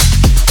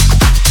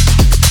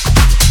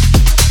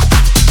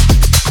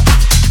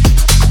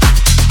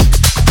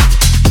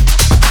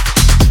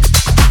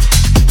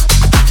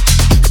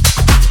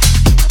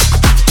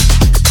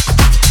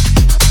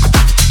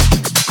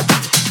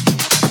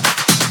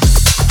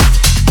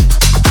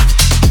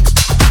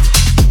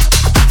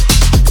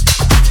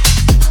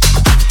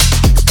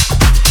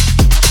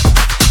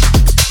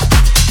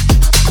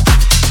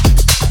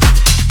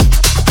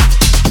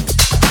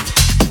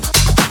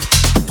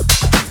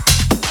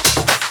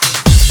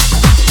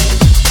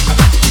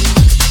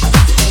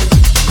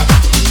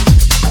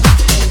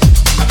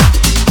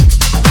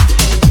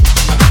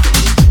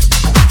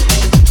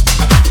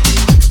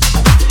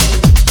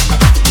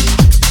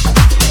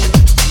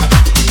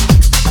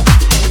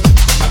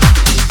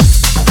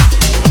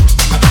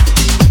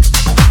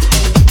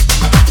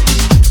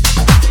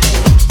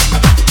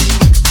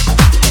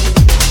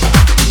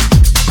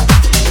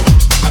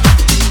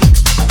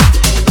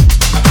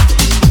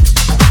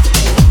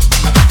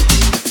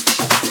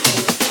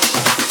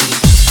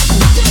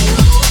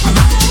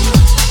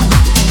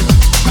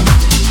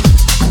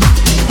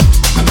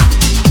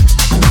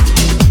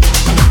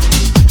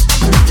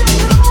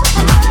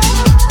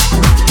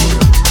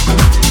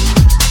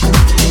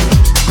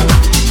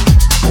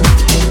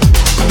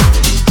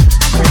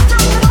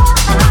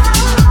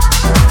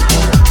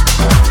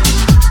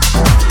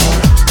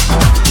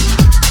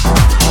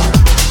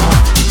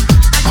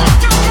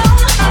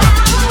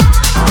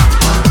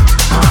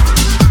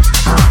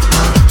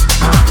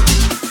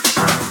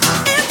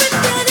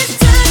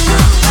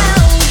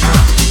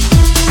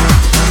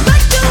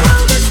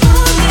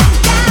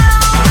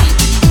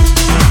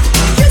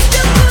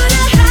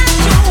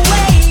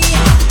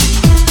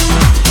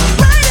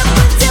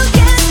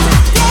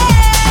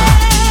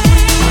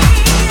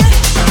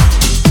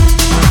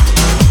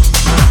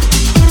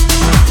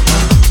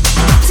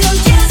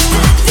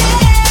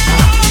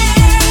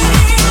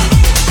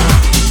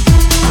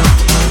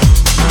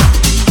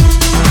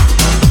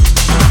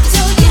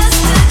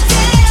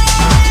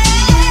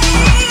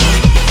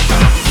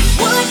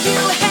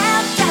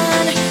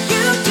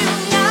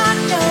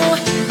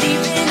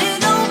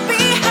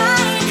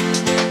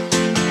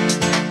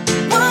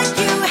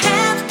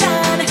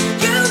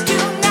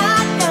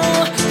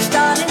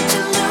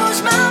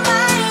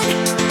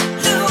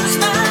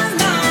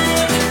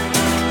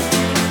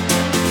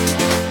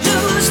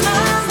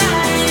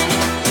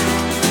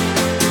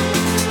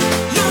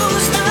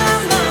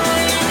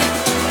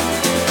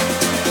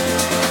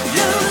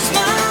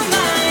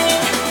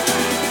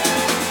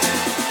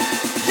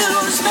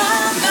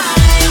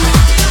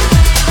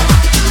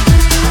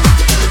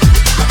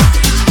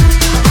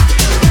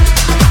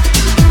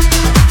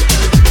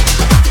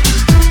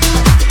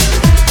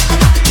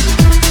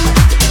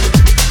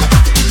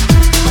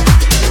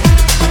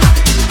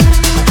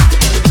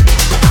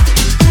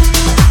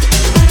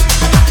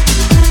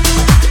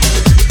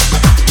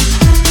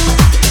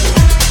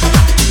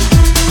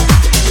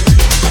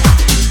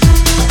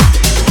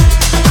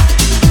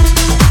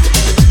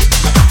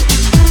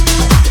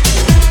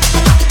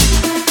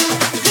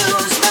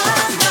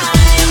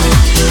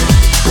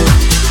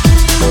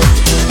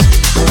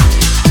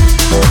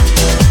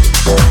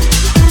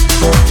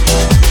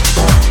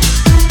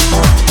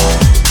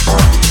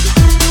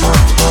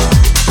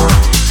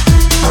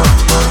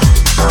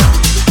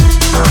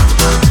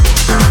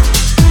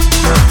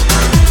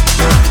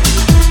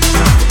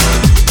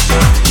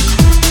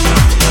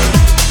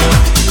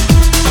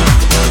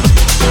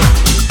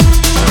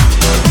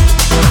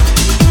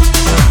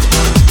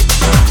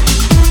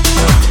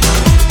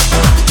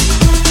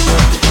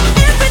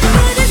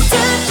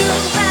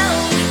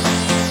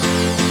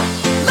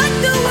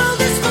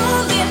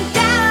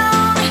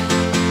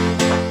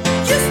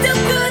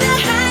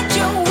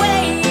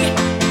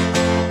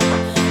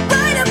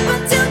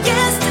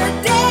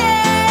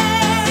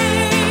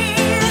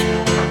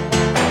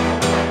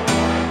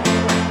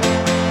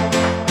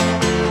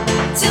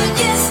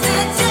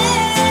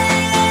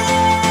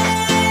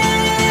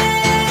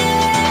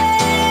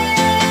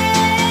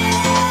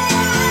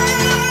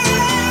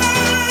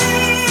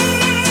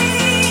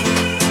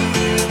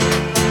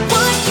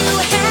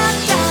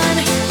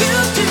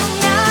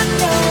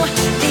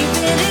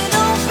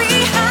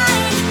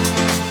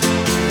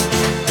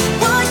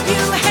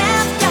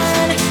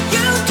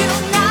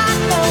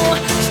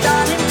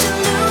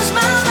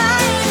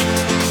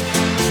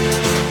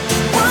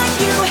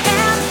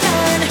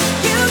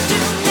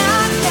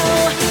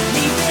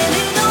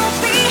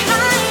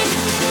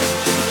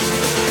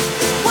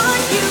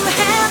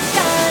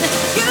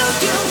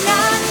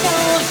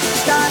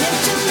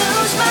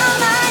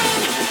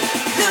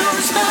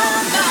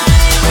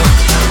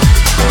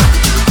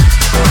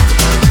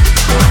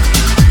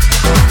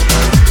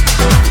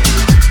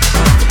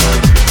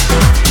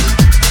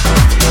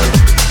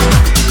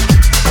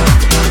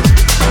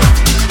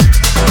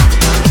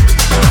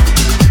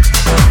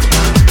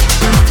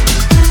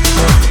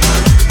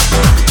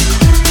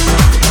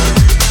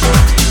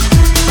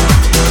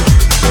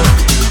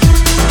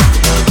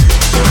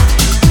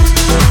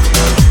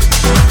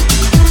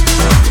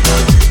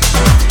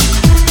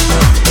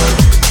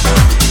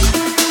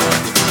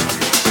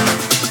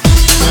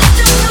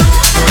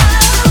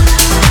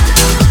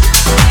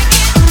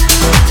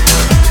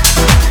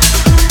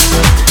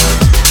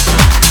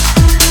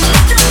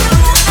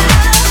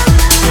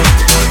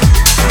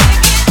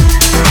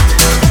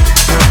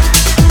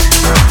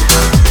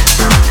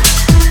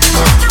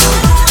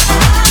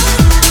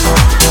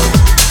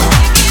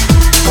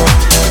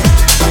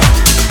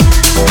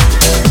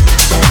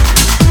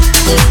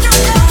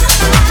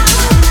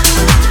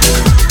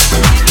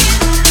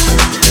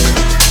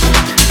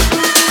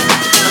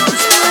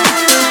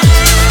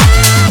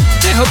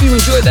 hope you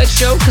enjoyed that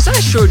show, because I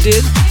sure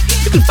did.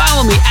 You can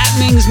follow me at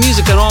Ming's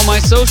Music on all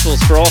my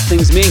socials. For all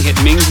things Ming, hit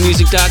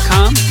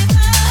mingsmusic.com.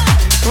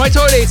 For my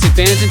tour dates at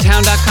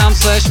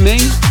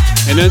bandsintown.com/Ming.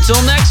 And until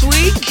next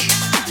week,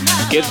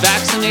 get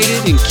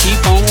vaccinated and keep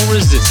on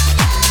resisting.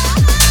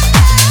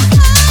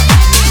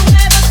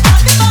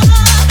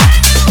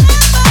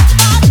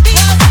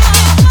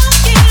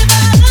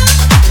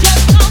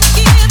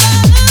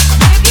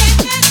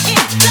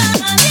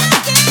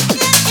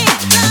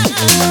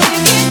 We'll be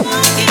right back.